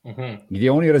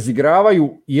 Gdje oni razigravaju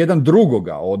jedan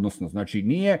drugoga, odnosno, znači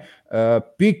nije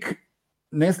pik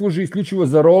ne služi isključivo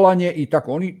za rolanje i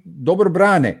tako. Oni dobro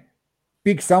brane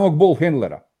pik samog ball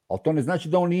handlera, ali to ne znači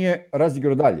da on nije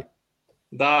razigrao dalje.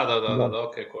 Da,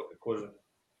 ok, kužim.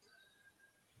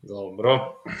 Dobro.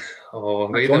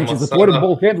 Znači, oni će zatvoriti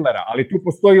ball handlera, ali tu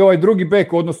postoji ovaj drugi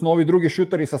bek, odnosno ovi drugi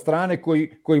šuteri sa strane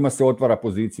kojima se otvara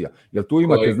pozicija. Jer tu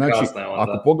imate, znači,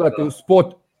 ako pogledate u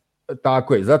spot,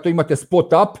 tako je, zato imate spot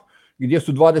up gdje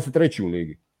su 23. u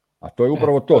ligi. A to je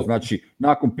upravo to, znači,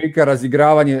 nakon pika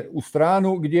razigravanje u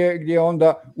stranu gdje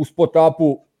onda u spot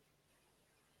upu,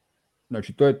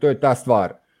 znači, to je ta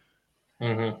stvar.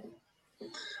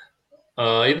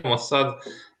 Idemo sad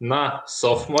na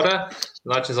sophomore.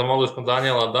 Znači, zamolili smo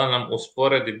Daniela da nam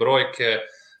usporedi brojke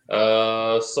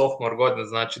sophomore godine,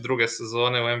 znači druge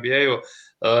sezone u NBA-u,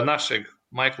 našeg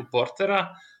Michael Portera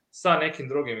sa nekim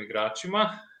drugim igračima.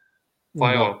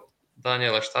 Pa evo,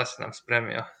 Daniela, šta si nam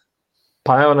spremio?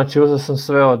 Pa evo, znači uzeo sam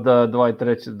sve od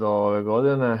 23. do ove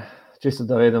godine, čisto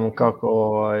da vidimo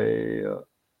kako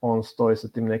on stoji sa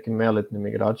tim nekim elitnim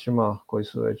igračima koji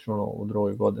su već u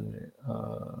drugoj godini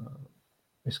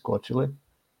iskočili.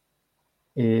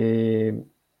 I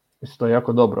to je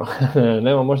jako dobro.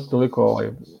 Nema možda toliko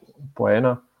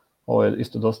poena, ovo je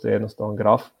isto dosta jednostavan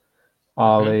graf,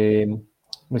 ali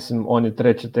mislim on je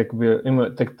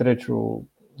ima tek treću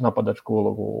napadačku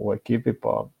ulogu u ekipi,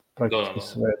 pa praktički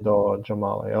sve do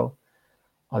Jamala, jel?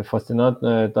 Ali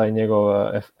fascinantno je taj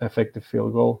njegov effective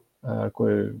field goal,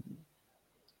 koji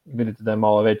vidite da je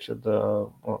malo veći od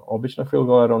običnog field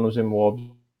goala, jer on uzima u obzir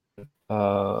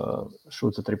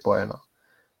šut sa 3 poena.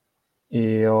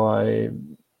 I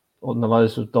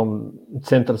nalazi se u tom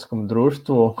centarskom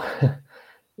društvu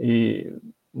i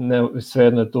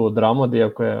svejedno je tu Dramod,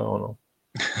 iako je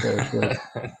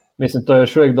mislim, to je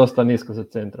još uvijek dosta nisko za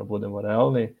centra, budemo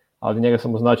realni, ali njega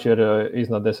sam označio jer je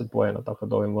iznad 10 poena, tako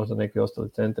da ovi možda neki ostali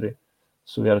centri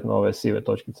su vjerojatno ove sive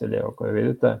točkice lijevo koje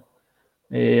vidite.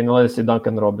 I nalazi se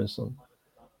Duncan Robinson.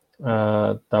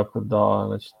 Tako da,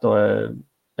 znači, to je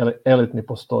elitni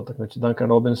postotak. Znači, Duncan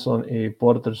Robinson i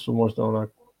Porter su možda onak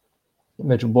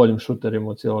među boljim šuterima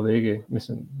u cijeloj ligi.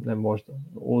 Mislim, ne možda.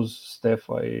 Uz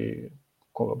Stefa i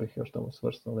koga bih još tamo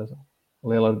svrstao, ne znam,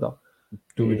 Lillarda.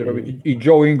 Tu bi trebao biti, i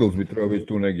Joe Ingles bi trebao biti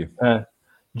tu negdje.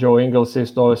 Joe Ingles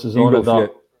isto ove sezone,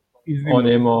 on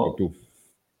je imao tu.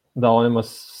 Da, on ima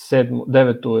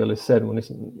 9. ili 7.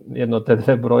 Nisam, jedno od te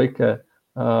dve brojke.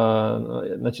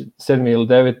 Znači 7. ili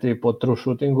 9. po true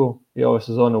shootingu i ove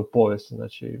sezone u povijesti.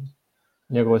 Znači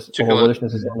njegove ovogodišnje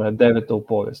sezone je 9. u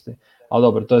povijesti. Ali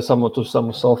dobro, to je tu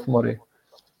samo sophomori.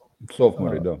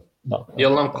 Sophomori, da.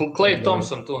 Jel nam Klay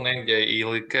Thompson tu negdje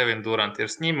ili Kevin Durant, jer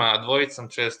s njima dvojicom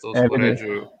često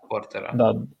uspoređuju Portera.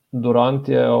 Da, Durant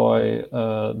je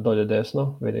dolje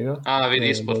desno, vidi ga. Vidi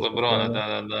ispod LeBrona,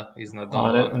 da, iznad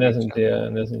Donovan. Ne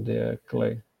znam gdje je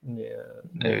Klay.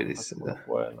 Ne vidi se, da.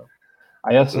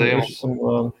 A ja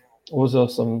uzeo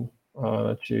sam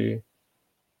znači,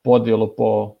 podjelu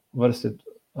po vrsti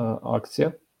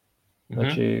akcije,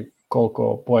 znači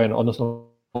koliko poena, odnosno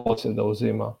posjeda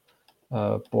uzima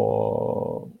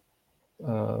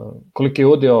koliki je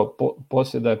udio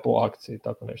posjeda je po akciji,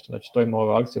 tako nešto. Znači to ima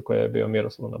ove akcije koje je bio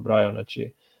Miroslav nabrajao,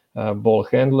 znači ball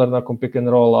handler nakon pick and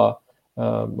rolla,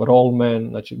 rollman,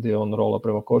 znači gdje on rola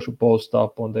prema košu, post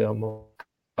up, onda imamo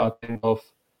cutting off,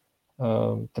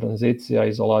 tranzicija,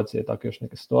 izolacija i tako još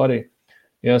neke stvari.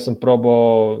 I ja sam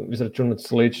probao izračunati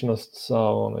sličnost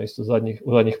sa isto u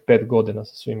zadnjih 5 godina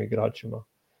sa svim igračima.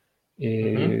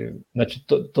 I znači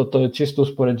to je čisto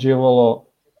uspoređivalo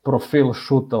profil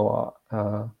šutova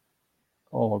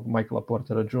ovog Michaela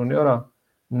Portera Jr.,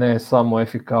 ne samo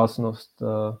efikasnost,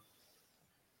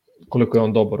 koliko je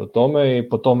on dobar u tome, i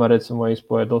po tome recimo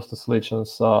ispao je dosta sličan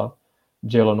sa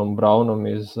Jaylenom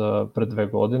Brownom iz pred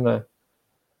 2 godine.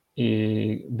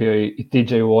 I bio je i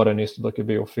TJ Warren isto dok je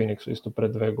bio u Phoenixu isto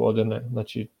pred 2 godine,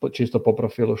 znači čisto po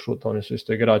profilu šuta, oni su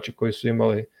isto igrači koji su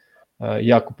imali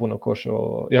jako puno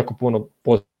koševa, jako puno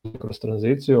pozitivno kroz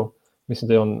tranziciju. Mislim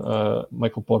da je on,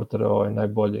 Michael Porter,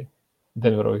 najbolji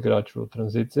Denverov igrač u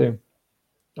tranziciji,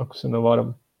 ako se ne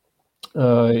varam.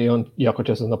 I on jako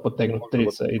često zna potegnuti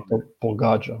trice i to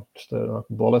pogađa, što je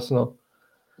onako bolesno.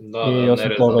 I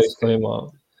osim toga isto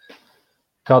ima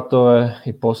katove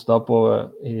i post-upove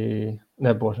i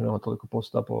nema toliko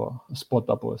post-upova,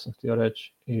 spot-upove sam htio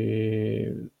reći, i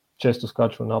često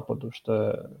skaču u napadu, što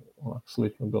je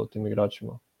slično bilo tim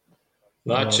igračima.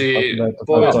 Znači,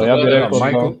 ja bih rekao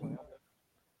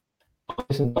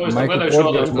Michael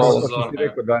Porter, što si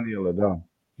rekao, Daniele, da.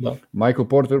 Michael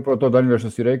Porter, upravo to, Daniele, što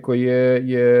si rekao,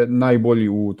 je najbolji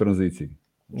u tranziciji.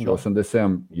 Znači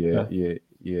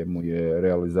 87 mu je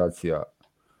realizacija.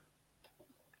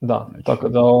 Da, znači, tako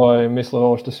da mislim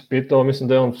ovo što si pitao, mislim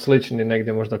da je on slični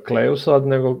negdje možda Clayu sad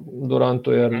nego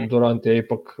Durantu, jer Durant je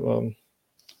ipak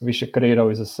više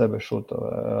kreirao iza sebe šutove.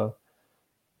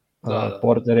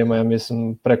 Porter ima, ja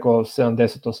mislim, preko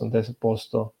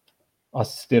 70-80%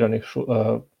 asistiranih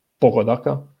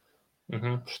pogodaka,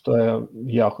 što je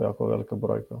jako, jako velika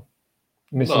brojka.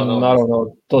 Mislim,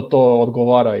 naravno, to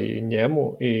odgovara i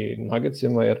njemu i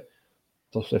Nuggetsima, jer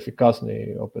to su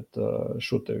efikasni opet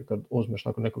šutevi kad uzmeš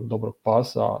nakon nekog dobrog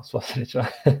pasa, a sva sreća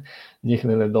njih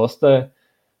ne nedostaje.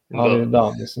 Ali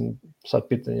da, mislim, sad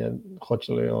pitanje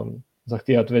hoće li on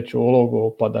zahtijevati veću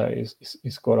ulogu pa da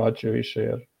iskorači više,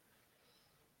 jer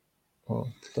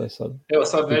to je sad... Evo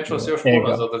sad neću se još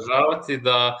puno zadržavati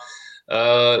da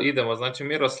idemo. Znači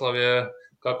Miroslav je,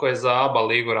 kako je za ABA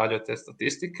ligu radio te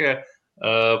statistike,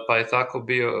 pa je tako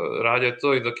radio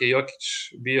to i dok je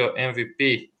Jokić bio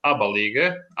MVP ABA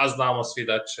lige, a znamo svi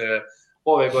da će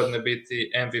ove godine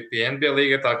biti MVP NBA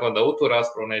lige, tako da u tu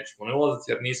raspravu nećemo ne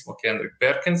ulaziti jer nismo Kendrick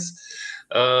Perkins.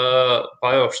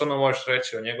 Pa evo, što nam možeš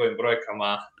reći o njegovim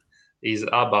brojkama iz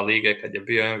ABA lige kad je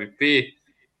bio MVP?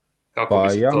 Kako bi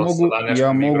se to sada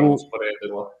nešto igrom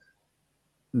usporedilo?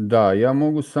 Da, ja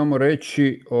mogu samo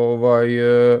reći,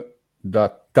 da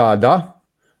tada,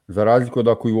 za razliku od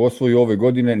ako ju osvoji ove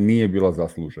godine, nije bila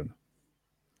zaslužena.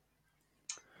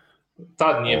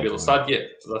 Tad nije bilo, sad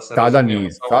je, da se Tada razumijemo,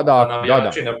 nije. samo da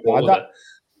navijači ne polude.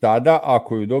 Tada,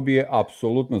 ako ju dobije,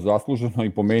 apsolutno zasluženo i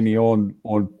po meni je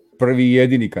on prvi i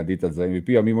jedini kandidat za MVP,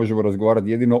 a mi možemo razgovarati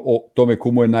jedino o tome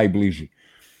komu je najbliži.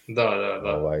 Da.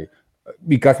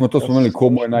 I kad smo to spomenuli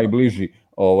komu je najbliži,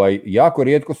 jako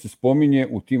rijetko se spominje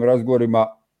u tim razgovorima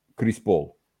Chris Paul.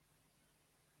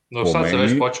 No sad se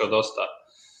već počeo dosta.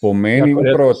 Po meni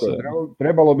upravo to.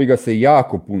 Trebalo bi ga se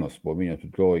jako puno spominjati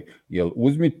u toj. Jer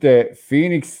uzmite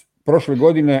Phoenix, prošle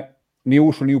godine nije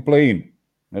ušao ni u play-in.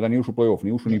 Ne da nije ušao u play-off,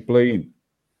 nije ušao ni u play-in.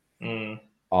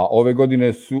 A ove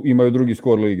godine imaju drugi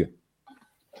skor lige.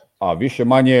 A više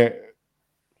manje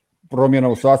promjena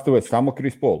u sastavu je samo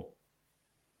Chris Paul.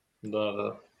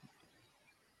 Da.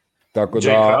 Tako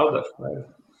Jay Crowder.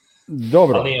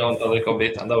 Dobro. Ali nije on toliko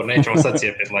bitan. Dobro, nećemo sad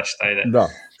cijepiti, znači šta ide. Da.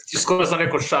 Skoro sam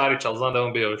rekao Šarić, ali znam da je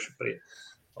on bio još prije.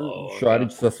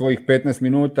 Šarić sa svojih 15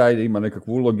 minuta ima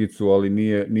nekakvu ulogicu, ali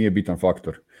nije bitan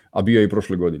faktor. A bio je i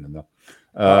prošle godine, da.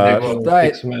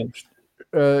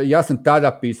 Ja sam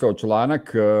tada pisao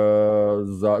članak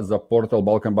za portal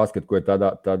Balkan Basket koji je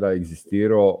tada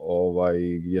egzistirao,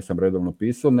 gdje sam redovno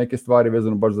pisao neke stvari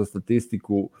vezano baš za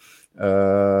statistiku,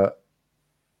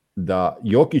 da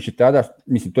Jokić je tada,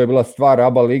 mislim to je bila stvar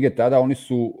ABA lige, tada oni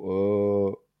su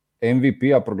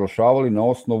MVP-a proglašavali na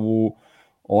osnovu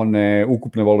one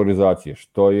ukupne valorizacije,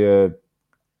 što je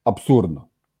apsurdno.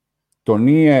 To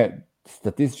nije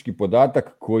statistički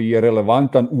podatak koji je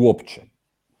relevantan uopće,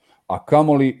 a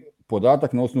kamoli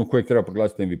podatak na osnovu kojeg treba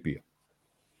proglasiti MVP-a.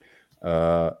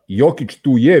 Jokić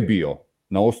tu je bio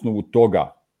na osnovu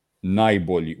toga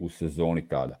najbolji u sezoni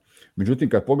tada. Međutim,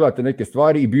 kad pogledate neke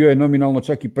stvari, i bio je nominalno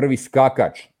čak i prvi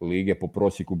skakač lige po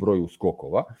prosjeku broju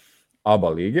skokova, ABA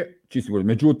lige,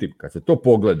 međutim, kad se to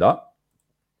pogleda,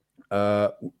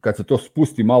 kad se to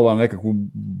spusti malo na nekakvu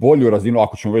bolju razinu,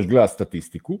 ako ćemo već gledati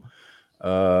statistiku,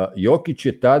 Jokić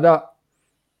je tada,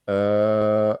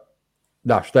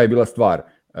 šta je bila stvar?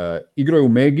 Igrao je u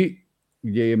Megi,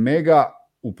 gdje je Mega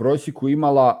u prosjeku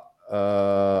imala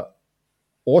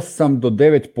 8 do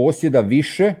 9 posjeda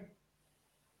više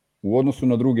u odnosu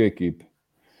na druge ekipe.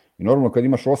 I normalno kad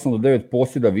imaš 8 do 9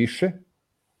 posjeda više,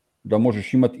 da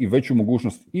možeš imati i veću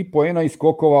mogućnost i poena i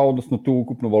skokova, odnosno tu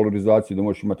ukupnu valorizaciju da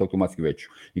možeš imati automatski veću.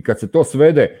 I kad se to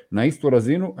svede na istu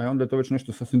razinu, onda je to već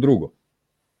nešto sasvim drugo.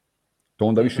 To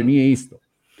onda više nije isto.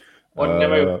 Oni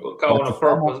nemaju kao per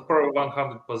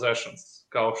 100 possessions,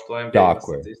 kao što NBA ima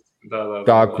statistiku.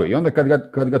 Tako je. I onda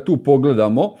kad ga tu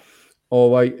pogledamo,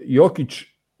 Jokić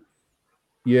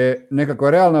je nekakva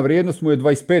realna vrijednost, mu je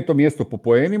 25. mjesto po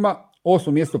poenima,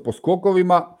 8. mjesto po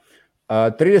skokovima,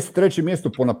 33.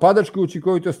 mjesto po napadačkoj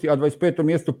učinkovitosti, a 25.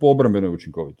 mjesto po obrambenoj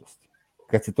učinkovitosti.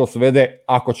 Kad se to svede,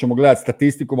 ako ćemo gledati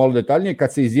statistiku malo detaljnije,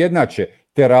 kad se izjednače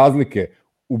te razlike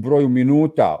u broju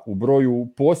minuta, u broju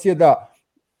posjeda,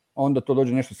 onda to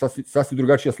dođe nešto sasvim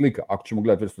drugačija slika, ako ćemo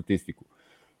gledati statistiku.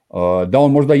 Da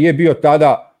on možda je bio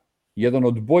tada jedan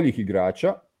od boljih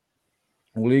igrača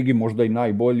u ligi, možda i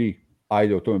najbolji,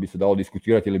 ajde o tome bi se dalo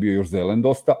diskutirati, jer je bio još zelen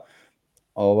dosta,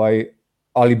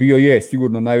 ali bio je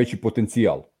sigurno najveći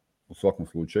potencijal u svakom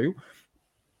slučaju.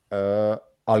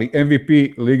 Ali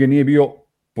MVP lige nije bio,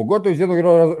 pogotovo iz jednog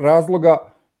razloga,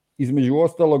 između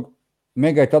ostalog,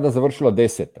 Mega je tada završila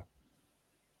 10.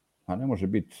 A ne može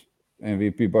biti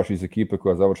MVP baš iz ekipe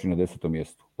koja završi na 10.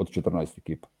 mjestu od 14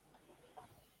 ekipa.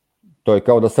 To je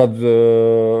kao da sad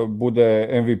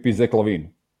bude MVP Zach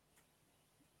LaVine.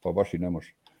 Pa baš i ne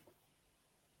može.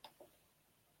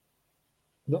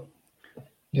 Da.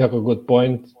 Jako good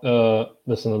point,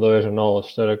 da se nadoveže na ovo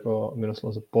što je rekao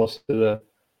Miroslav za posjede,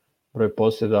 broj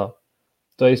posjeda.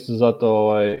 To je isto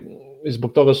zato,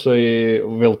 zbog toga su i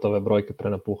Wiltove brojke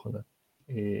prenapuhane.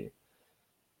 I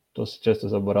to se često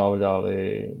zaboravlja,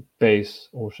 ali pace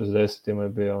u 60-ima je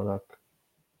bio onak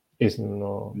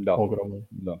iznimno ogroman.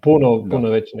 Puno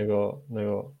veći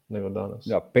nego danas.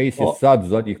 Da, pace je sad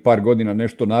zadnjih par godina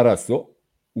nešto narasao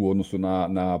u odnosu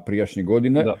na prijašnje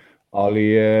godine. Da.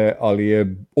 Ali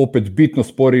je opet bitno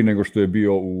sporiji nego što je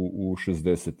bio u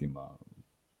 60-ima.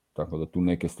 Tako da tu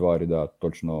neke stvari da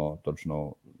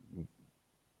točno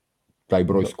taj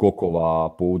broj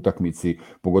skokova po utakmici,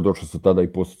 pogotovo što su tada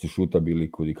i postoci šuta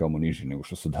bili kudikamo niži nego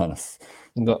što su danas.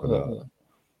 Da.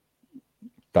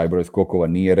 Taj broj skokova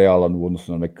nije realan u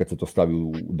odnosu na kad se to stavi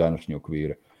u današnje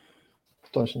okvire.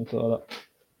 Točno to, da.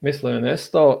 Mislim je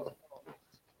nestao.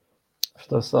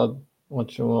 Šta sad?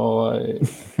 Hoćemo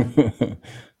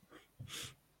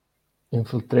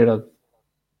infiltrirati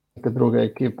neke druge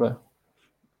ekipe.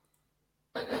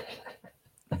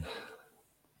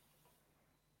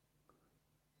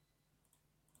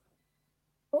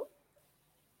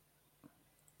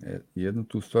 jednu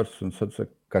tu stvar sam sad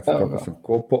kako sam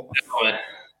kopao.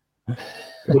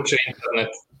 Kuće internet.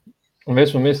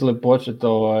 Već smo mislili početi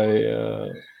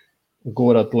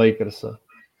gurat Lakersa.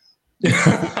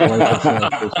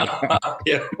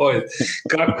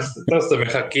 Kako ste, to ste me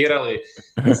hakirali,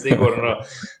 sigurno.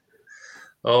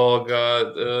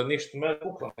 Ništa, me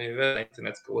kukla mi veza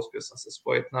internetska, uspio sam se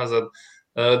spojiti nazad.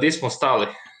 Di smo stali?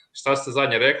 Šta ste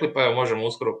zadnje rekli? Pa evo, možemo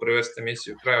uskoro privesti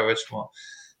emisiju kraja, već smo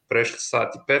prešli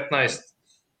sat i 15.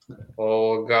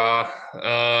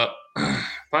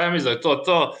 Pa ja mislim da je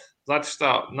to. Znate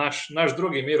šta, naš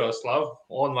drugi Miroslav,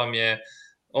 on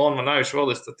vam najviše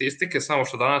voli statistike, samo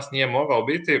što danas nije mogao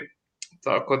biti,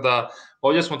 tako da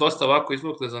ovdje smo dosta ovako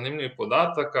izvukli zanimljivih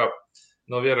podataka,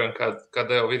 no vjerujem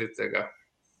kad evo vidite ga,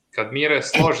 kad Mire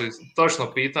složi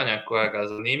točno pitanja koja ga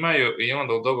zanimaju i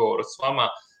onda u dogovoru s vama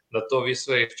da to vi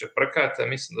sve iščeprkate,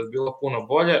 mislim da bi bilo puno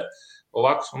bolje.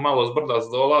 Ovako smo malo zbrda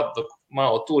zdola, dok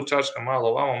malo tu čačka, malo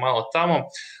ovamo, malo tamo,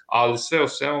 ali sve u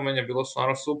svemu meni je bilo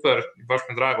stvarno super, baš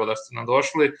mi drago da ste nam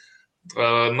došli.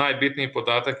 Najbitniji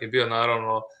podatak je bio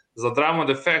naravno za Drummond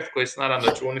efekt koji se nadam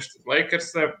da će uništiti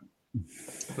Lakers-e.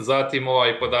 Zatim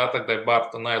ovaj podatak da je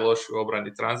Barton najlošiji u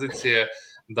obrani tranzicije,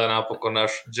 da napokon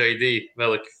naš JD,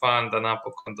 veliki fan, da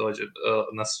napokon dođe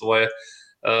na svoje.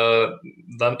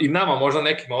 Da i nama možda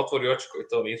nekima otvori oči koji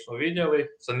to nismo vidjeli.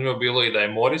 Zanimljivo bilo i da je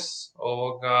Morris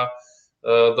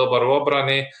dobar u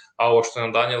obrani, a ovo što je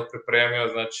nam Daniel pripremio,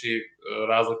 znači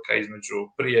razlika između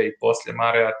prije i poslije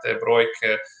Marea, te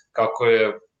brojke, kako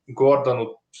je Gordonu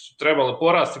trebalo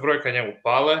porasti, brojka njemu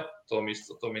pale,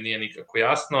 to mi nije nikako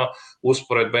jasno.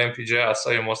 Usporedba MPJ-a sa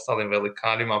ovim ostalim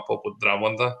velikanima poput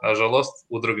Drummonda, nažalost,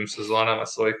 u drugim sezonama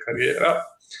svojih karijera.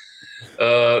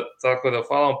 Tako da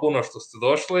hvala vam puno što ste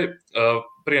došli.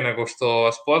 Prije nego što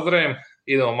vas pozdravim,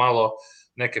 idemo malo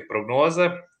neke prognoze.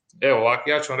 Evo ovako,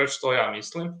 ja ću vam reći što ja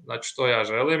mislim, znači što ja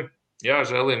želim. Ja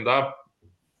želim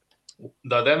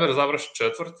da Denver završi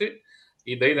 4.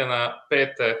 i da ide na 5.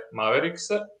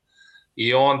 Maverickse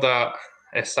i onda,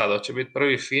 sad, da će biti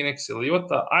prvi Phoenix ili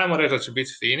Utah, ajmo reći da će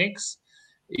biti Phoenix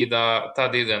i da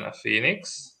tad ide na Phoenix.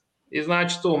 I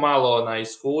znači tu malo na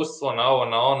iskustvo, na ovo,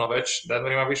 na ono, već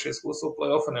Denver ima više iskustva u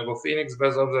play-offu nego Phoenix,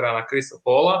 bez obzira na Chrisa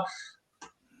Paula.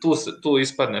 Tu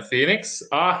ispadne Phoenix,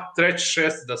 a 3. 6.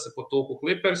 da se potuku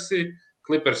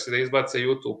Clippersi da izbace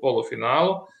Utah u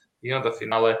polufinalu i onda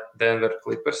finale Denver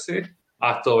Clippersi,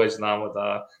 a to već znamo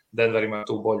da Denver ima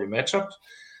tu bolji matchup.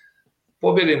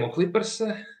 Pobjedimo Clipperse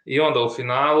i onda u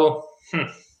finalu,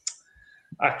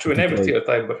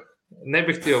 ne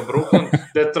bih htio Brooklyn,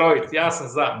 Detroit, ja sam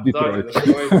za, Detroit,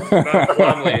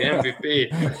 Plumlee, MVP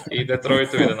i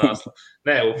Detroitu ide naslov.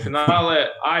 Ne, u finale,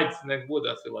 nek bude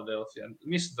Philadelphia.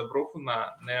 Mislim da Brooklyna,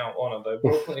 da je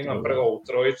Brooklyn ima prvo u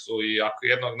trojicu i ako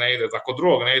jednog ne ide, ako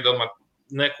drugog ne ide, odmah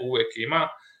neko uvijek ima,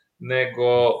 nego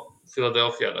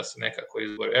Philadelphia da se nekako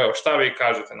izbori. Evo, šta vi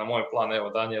kažete na moj plan? Evo,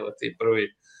 Daniele, ti prvi.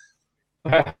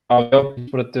 Ali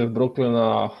protiv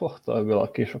Brooklyna, to je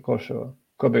bila kiša koševa.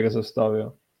 Ko bi ga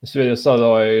zastavio? Svidio sad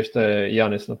što je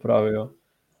Janis napravio.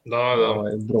 Da.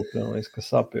 Brooklyn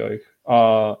iskasapio ih.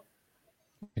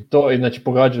 Znači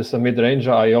pogađaju sa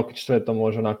mid-range-a, a Jokić sve to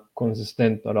može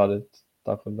konzistentno raditi.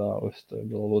 Tako da, to je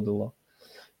bilo ludilo.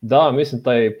 Da, mislim,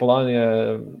 taj plan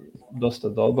je dosta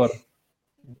dobar.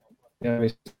 Ja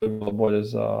mislim da bi bilo bolje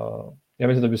Ja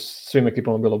mislim da bi svim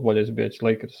ekipama bilo bolje izbjeći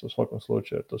Lakers u svakom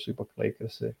slučaju, to su ipak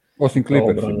Lakersi. Osim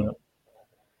Clippersi.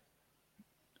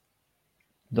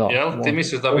 Da. Jel? Ti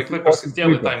misliš da bi Clippersi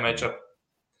htjeli taj matchup?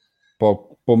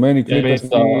 Po meni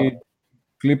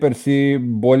Clippersi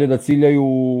bolje da ciljaju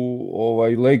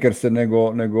Lakerse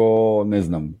nego ne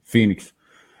znam, Phoenix.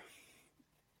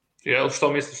 Jel,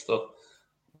 što misliš to?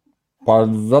 Pa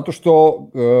zato što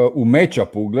u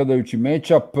matchupu, gledajući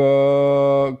matchup,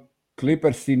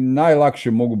 Clippersi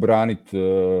najlakše mogu braniti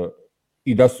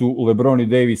i da su LeBron i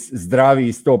Davis zdravi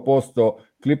i 100%,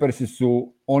 Clippersi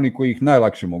su oni koji ih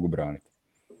najlakše mogu braniti.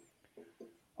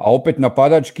 A opet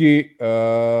napadački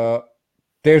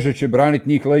teže će braniti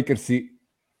njih Lakersi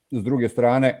s druge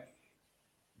strane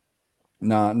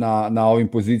na ovim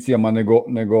pozicijama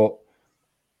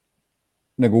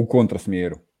nego u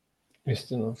kontrasmjeru.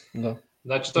 Istina, da.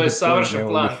 Znači, to je savršen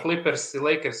plan. Clippers i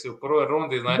Lakersi u prvoj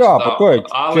rundi, znači da to je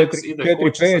Alex ide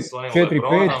kući sa svojim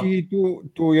LeBronom. 4-5 i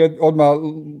tu je odmah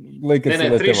Lakersi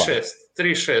lete van.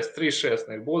 3-6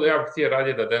 nek bude. Ja bih htio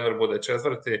raditi da Denver bude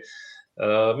 4.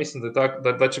 Mislim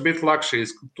da će biti lakše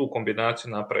tu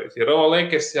kombinaciju napraviti. Jer ovo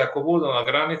Lakersi ako budu na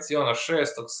granici 6.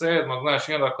 7.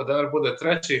 Znači, i onda ako Denver bude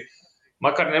 3.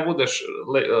 makar ne budeš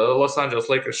Los Angeles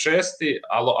Lakers 6,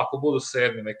 ali ako budu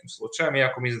 7 nekim slučajem,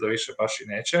 iako mislim da više baš i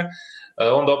neće,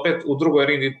 onda opet u drugoj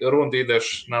rundi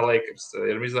ideš na Lakers,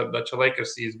 jer mislim da će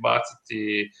Lakers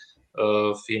izbaciti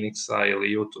Phoenixa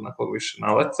ili Utah na kog više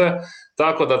nalete.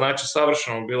 Tako da, znači,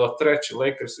 savršeno bilo treći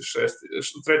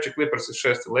Clippers i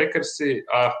šesti Lakersi,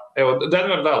 a evo,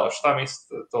 Denver Dallas, šta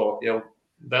mislite to? Jel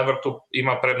Denver tu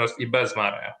ima prednost i bez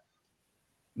Mareja?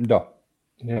 Da.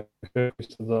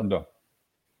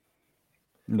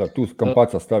 Da, tu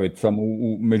Kampaca staviti samo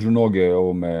među noge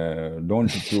ovome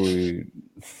Dončiću i...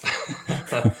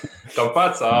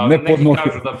 Kampaca, a neki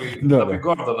kažu da bi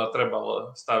Gordona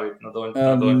trebalo staviti na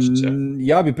Dončića.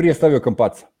 Ja bi prije stavio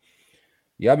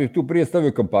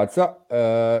Kampaca.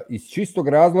 Iz čistog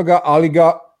razloga,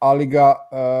 ali ga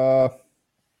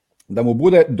da mu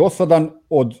bude dosadan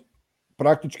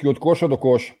praktički od koša do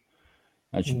koša.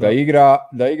 Znači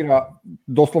da igra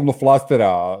doslovno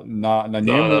flastera na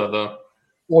njemu. Da.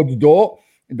 Od do,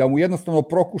 da mu jednostavno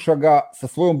prokuša ga sa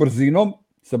svojom brzinom,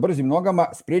 sa brzim nogama,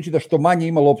 spriječi da što manje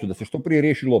ima loptu, da se što prije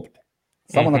riješi lopte.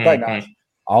 Samo na taj način.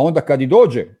 A onda kad i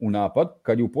dođe u napad,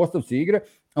 kad je u postavci igre,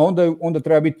 onda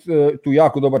treba biti tu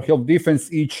jako dobar help defense,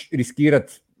 ići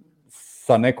riskirati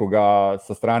sa nekoga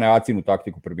sa strane acinu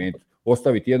taktiku primijeniti.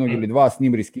 Ostaviti jednog ili dva, s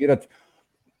njim riskirati,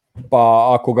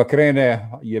 pa ako ga krene,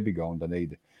 jebi ga, onda ne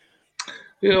ide.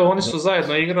 Oni su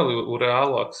zajedno igrali u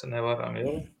Realu, ako se ne varam,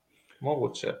 jel?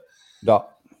 Moguće.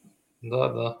 Da.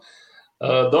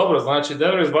 Dobro, znači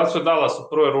Denver izbacuje Dallas u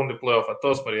prvoj rundi play-offa,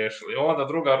 to smo riješili. Onda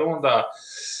druga runda,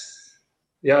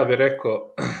 ja bih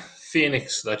rekao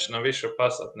Phoenix da će nam više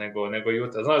pasati nego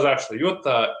Utah. Znaš zašto?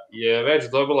 Utah je već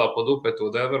dobila pod upetu u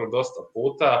Denveru dosta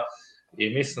puta i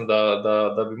mislim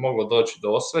da bi moglo doći do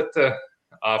osvete,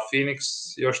 a Phoenix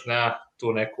još nema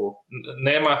tu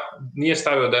nije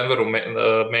stavio Denveru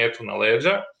metu na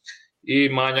leđa i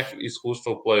manjak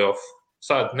iskustva u play-offu.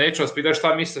 Sad, neću vas pitati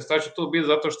šta mislite, šta će tu biti,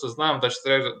 zato što znam da ćete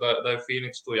reći da je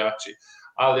Phoenix tu jači.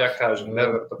 Ali ja kažem,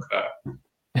 Denver do kraja.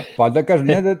 Pa da kažem,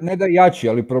 ne da jači,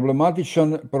 ali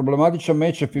problematičan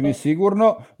matchup im je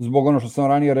sigurno, zbog ono što sam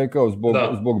ranije rekao,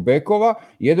 zbog bekova.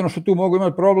 Jedino što tu mogu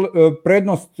imati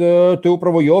prednost, to je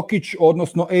upravo Jokić,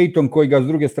 odnosno Ayton koji ga s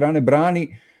druge strane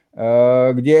brani,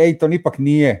 gdje Ayton ipak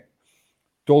nije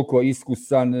toliko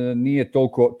iskusan, nije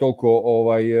toliko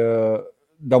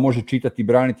da može čitati i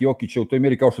braniti Jokića u toj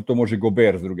mjeri kao što to može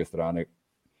Gobert s druge strane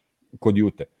kod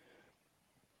Jute.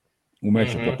 U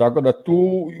matchupu. Tako da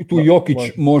tu Jokić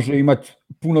može imati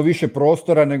puno više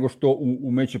prostora nego što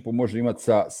u matchupu može imati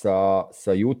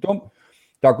sa Jutom.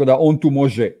 Tako da on tu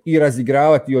može i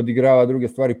razigravati i odigravati druge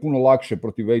stvari puno lakše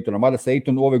protiv Aytona. Mada se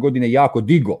Ayton ove godine jako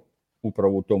digo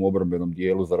upravo u tom obrambenom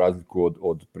dijelu, za razliku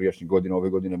od prijašnjih godina. Ove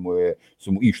godine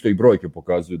su mu i što i brojke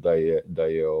pokazuju da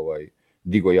je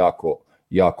digo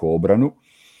jako obranu.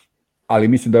 Ali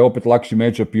mislim da je opet lakši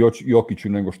matchup Jokiću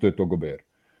nego što je to Gobert.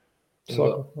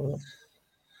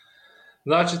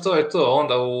 Znači to je to,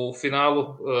 onda u finalu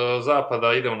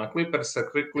zapada idemo na Clippers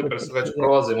već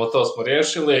prolazimo, to smo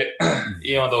riješili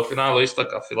i onda u finalu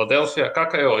istaka Philadelphia.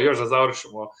 Kakav je ovo, još da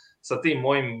završimo sa tim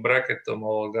mojim bracketom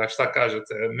šta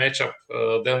kažete, matchup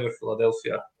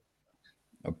Denver-Philadelphia?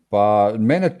 Pa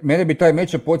mene bi taj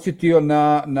matchup podsjetio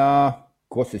na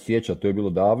ko se sjeća, to je bilo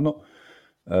davno,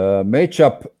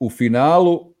 matchup u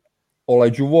finalu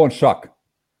Olajuwon-Shaq.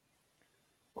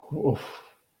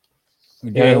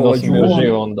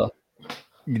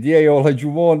 Gdje je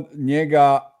Olajuwon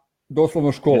njega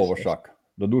doslovno školovo Shaq.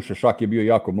 Doduše Shaq je bio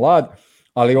jako mlad,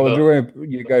 ali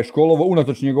Olajuwon ga je školovo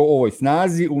unatoč njegovoj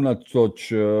snazi, unatoč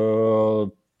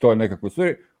to je nekako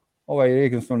sve. Je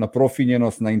jednostavno na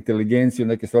profinjenost, na inteligenciju,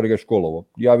 neke stvari ga je školovo.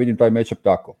 Ja vidim taj matchup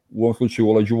tako. U ovom slučaju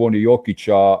Olajuwon je Jokić,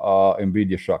 a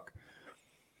Embiid je Shaq.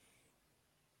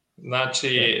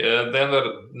 Znači, Denver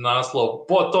naslov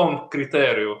po tom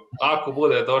kriteriju. Ako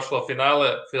bude došlo finale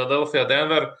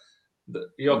Philadelphia-Denver,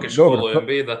 Jokić školuje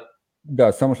Embida.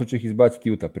 Da, samo što će ih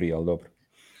izbaciti Utah prije, ali dobro.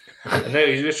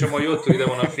 Ne, izvješćemo Utah,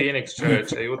 idemo na Phoenix,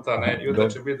 čovječe.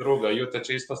 Utah će biti druga, Utah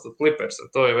će ispast od Clippersa,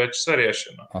 to je već sve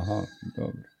riješeno. Aha,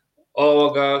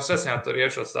 dobro. Sve sam ja to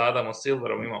riješio sa Adamom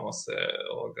Silverom, imamo se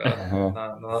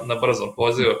na brzom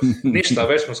pozivu. Ništa,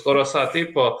 već smo skoro sat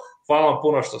i po. Hvala vam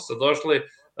puno što ste došli.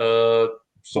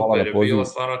 Super je bilo,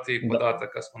 stvarno tih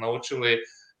podataka smo naučili,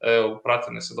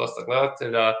 pratili se dosta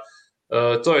gledatelja.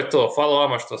 To je to, hvala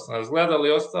vama što ste nas gledali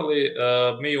i ostali.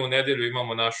 Mi u nedjelju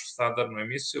imamo našu standardnu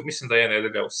emisiju, mislim da je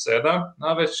nedjelja u 7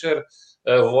 na večer.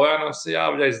 Voja nam se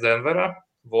javlja iz Denvera.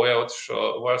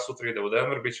 Voja sutra ide u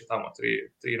Denver, bit će tamo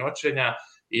 3 noćenja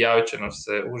i javit će nam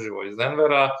se uživo iz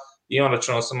Denvera. i onda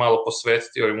ćemo se malo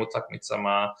posvetiti ovim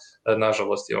utakmicama,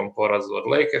 nažalost je on poraz od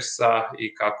Lakersa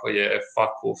i kako je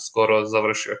Faku skoro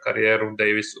završio karijeru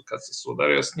Davisu kad se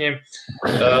sudario s njim,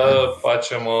 pa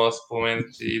ćemo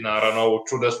spomenuti naravno ovu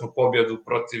čudesnu pobjedu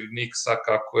protiv Knicksa,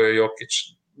 kako je Jokić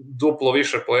duplo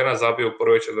više poena zabio u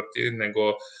prvoj četvrtini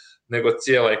nego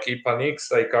cijela ekipa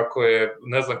Knicksa i kako je,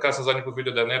 ne znam kada sam zadnji put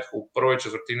vidio da je netko u prvoj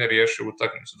četvrtini riješio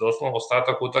utakmicu. Doslovno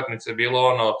ostatak utakmice je bilo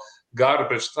ono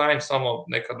garbage time, samo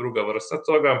neka druga vrsta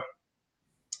toga.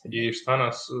 I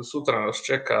sutra nas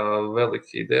čeka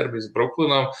veliki derbi s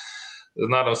Brooklynom.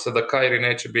 Nadam se da Kyrie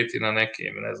neće biti na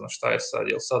nekim, ne znam šta je sad,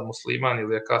 je li sad musliman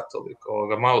ili je katolik,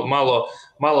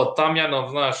 malo Tamjanov,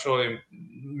 znaš, ovim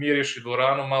miriši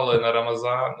dvoranu, malo je na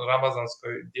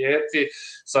ramazanskoj dijeti,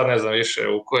 sad ne znam više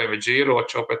u kojem je džiru,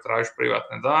 hoće opet tražiti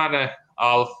privatne dane,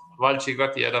 ali valjda će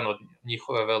igrati jedan od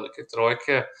njihove velike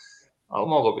trojke, ali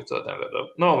mogo bi to Denver.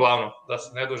 No, uglavnom, da se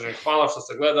ne dužim, hvala što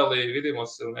ste gledali, vidimo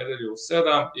se u nedjelju u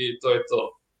 7 i to je to.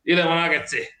 Idemo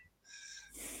Nuggets!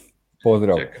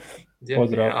 Pozdrav! Čekaj.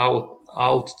 Pozdrav.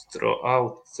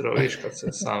 Outro, viš kad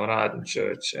se sam radim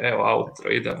čovječe, evo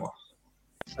outro, idemo.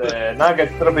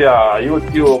 Nuggets Srbija,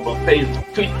 YouTube, Facebook,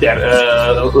 Twitter,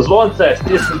 zvonce,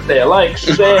 stisnite, like,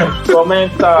 share,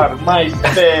 komentar,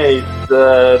 MySpace,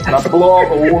 na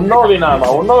blogu, u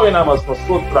novinama smo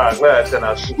sutra, gledajte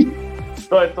nas.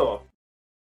 To je to.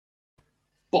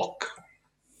 Pok.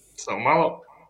 Samo malo.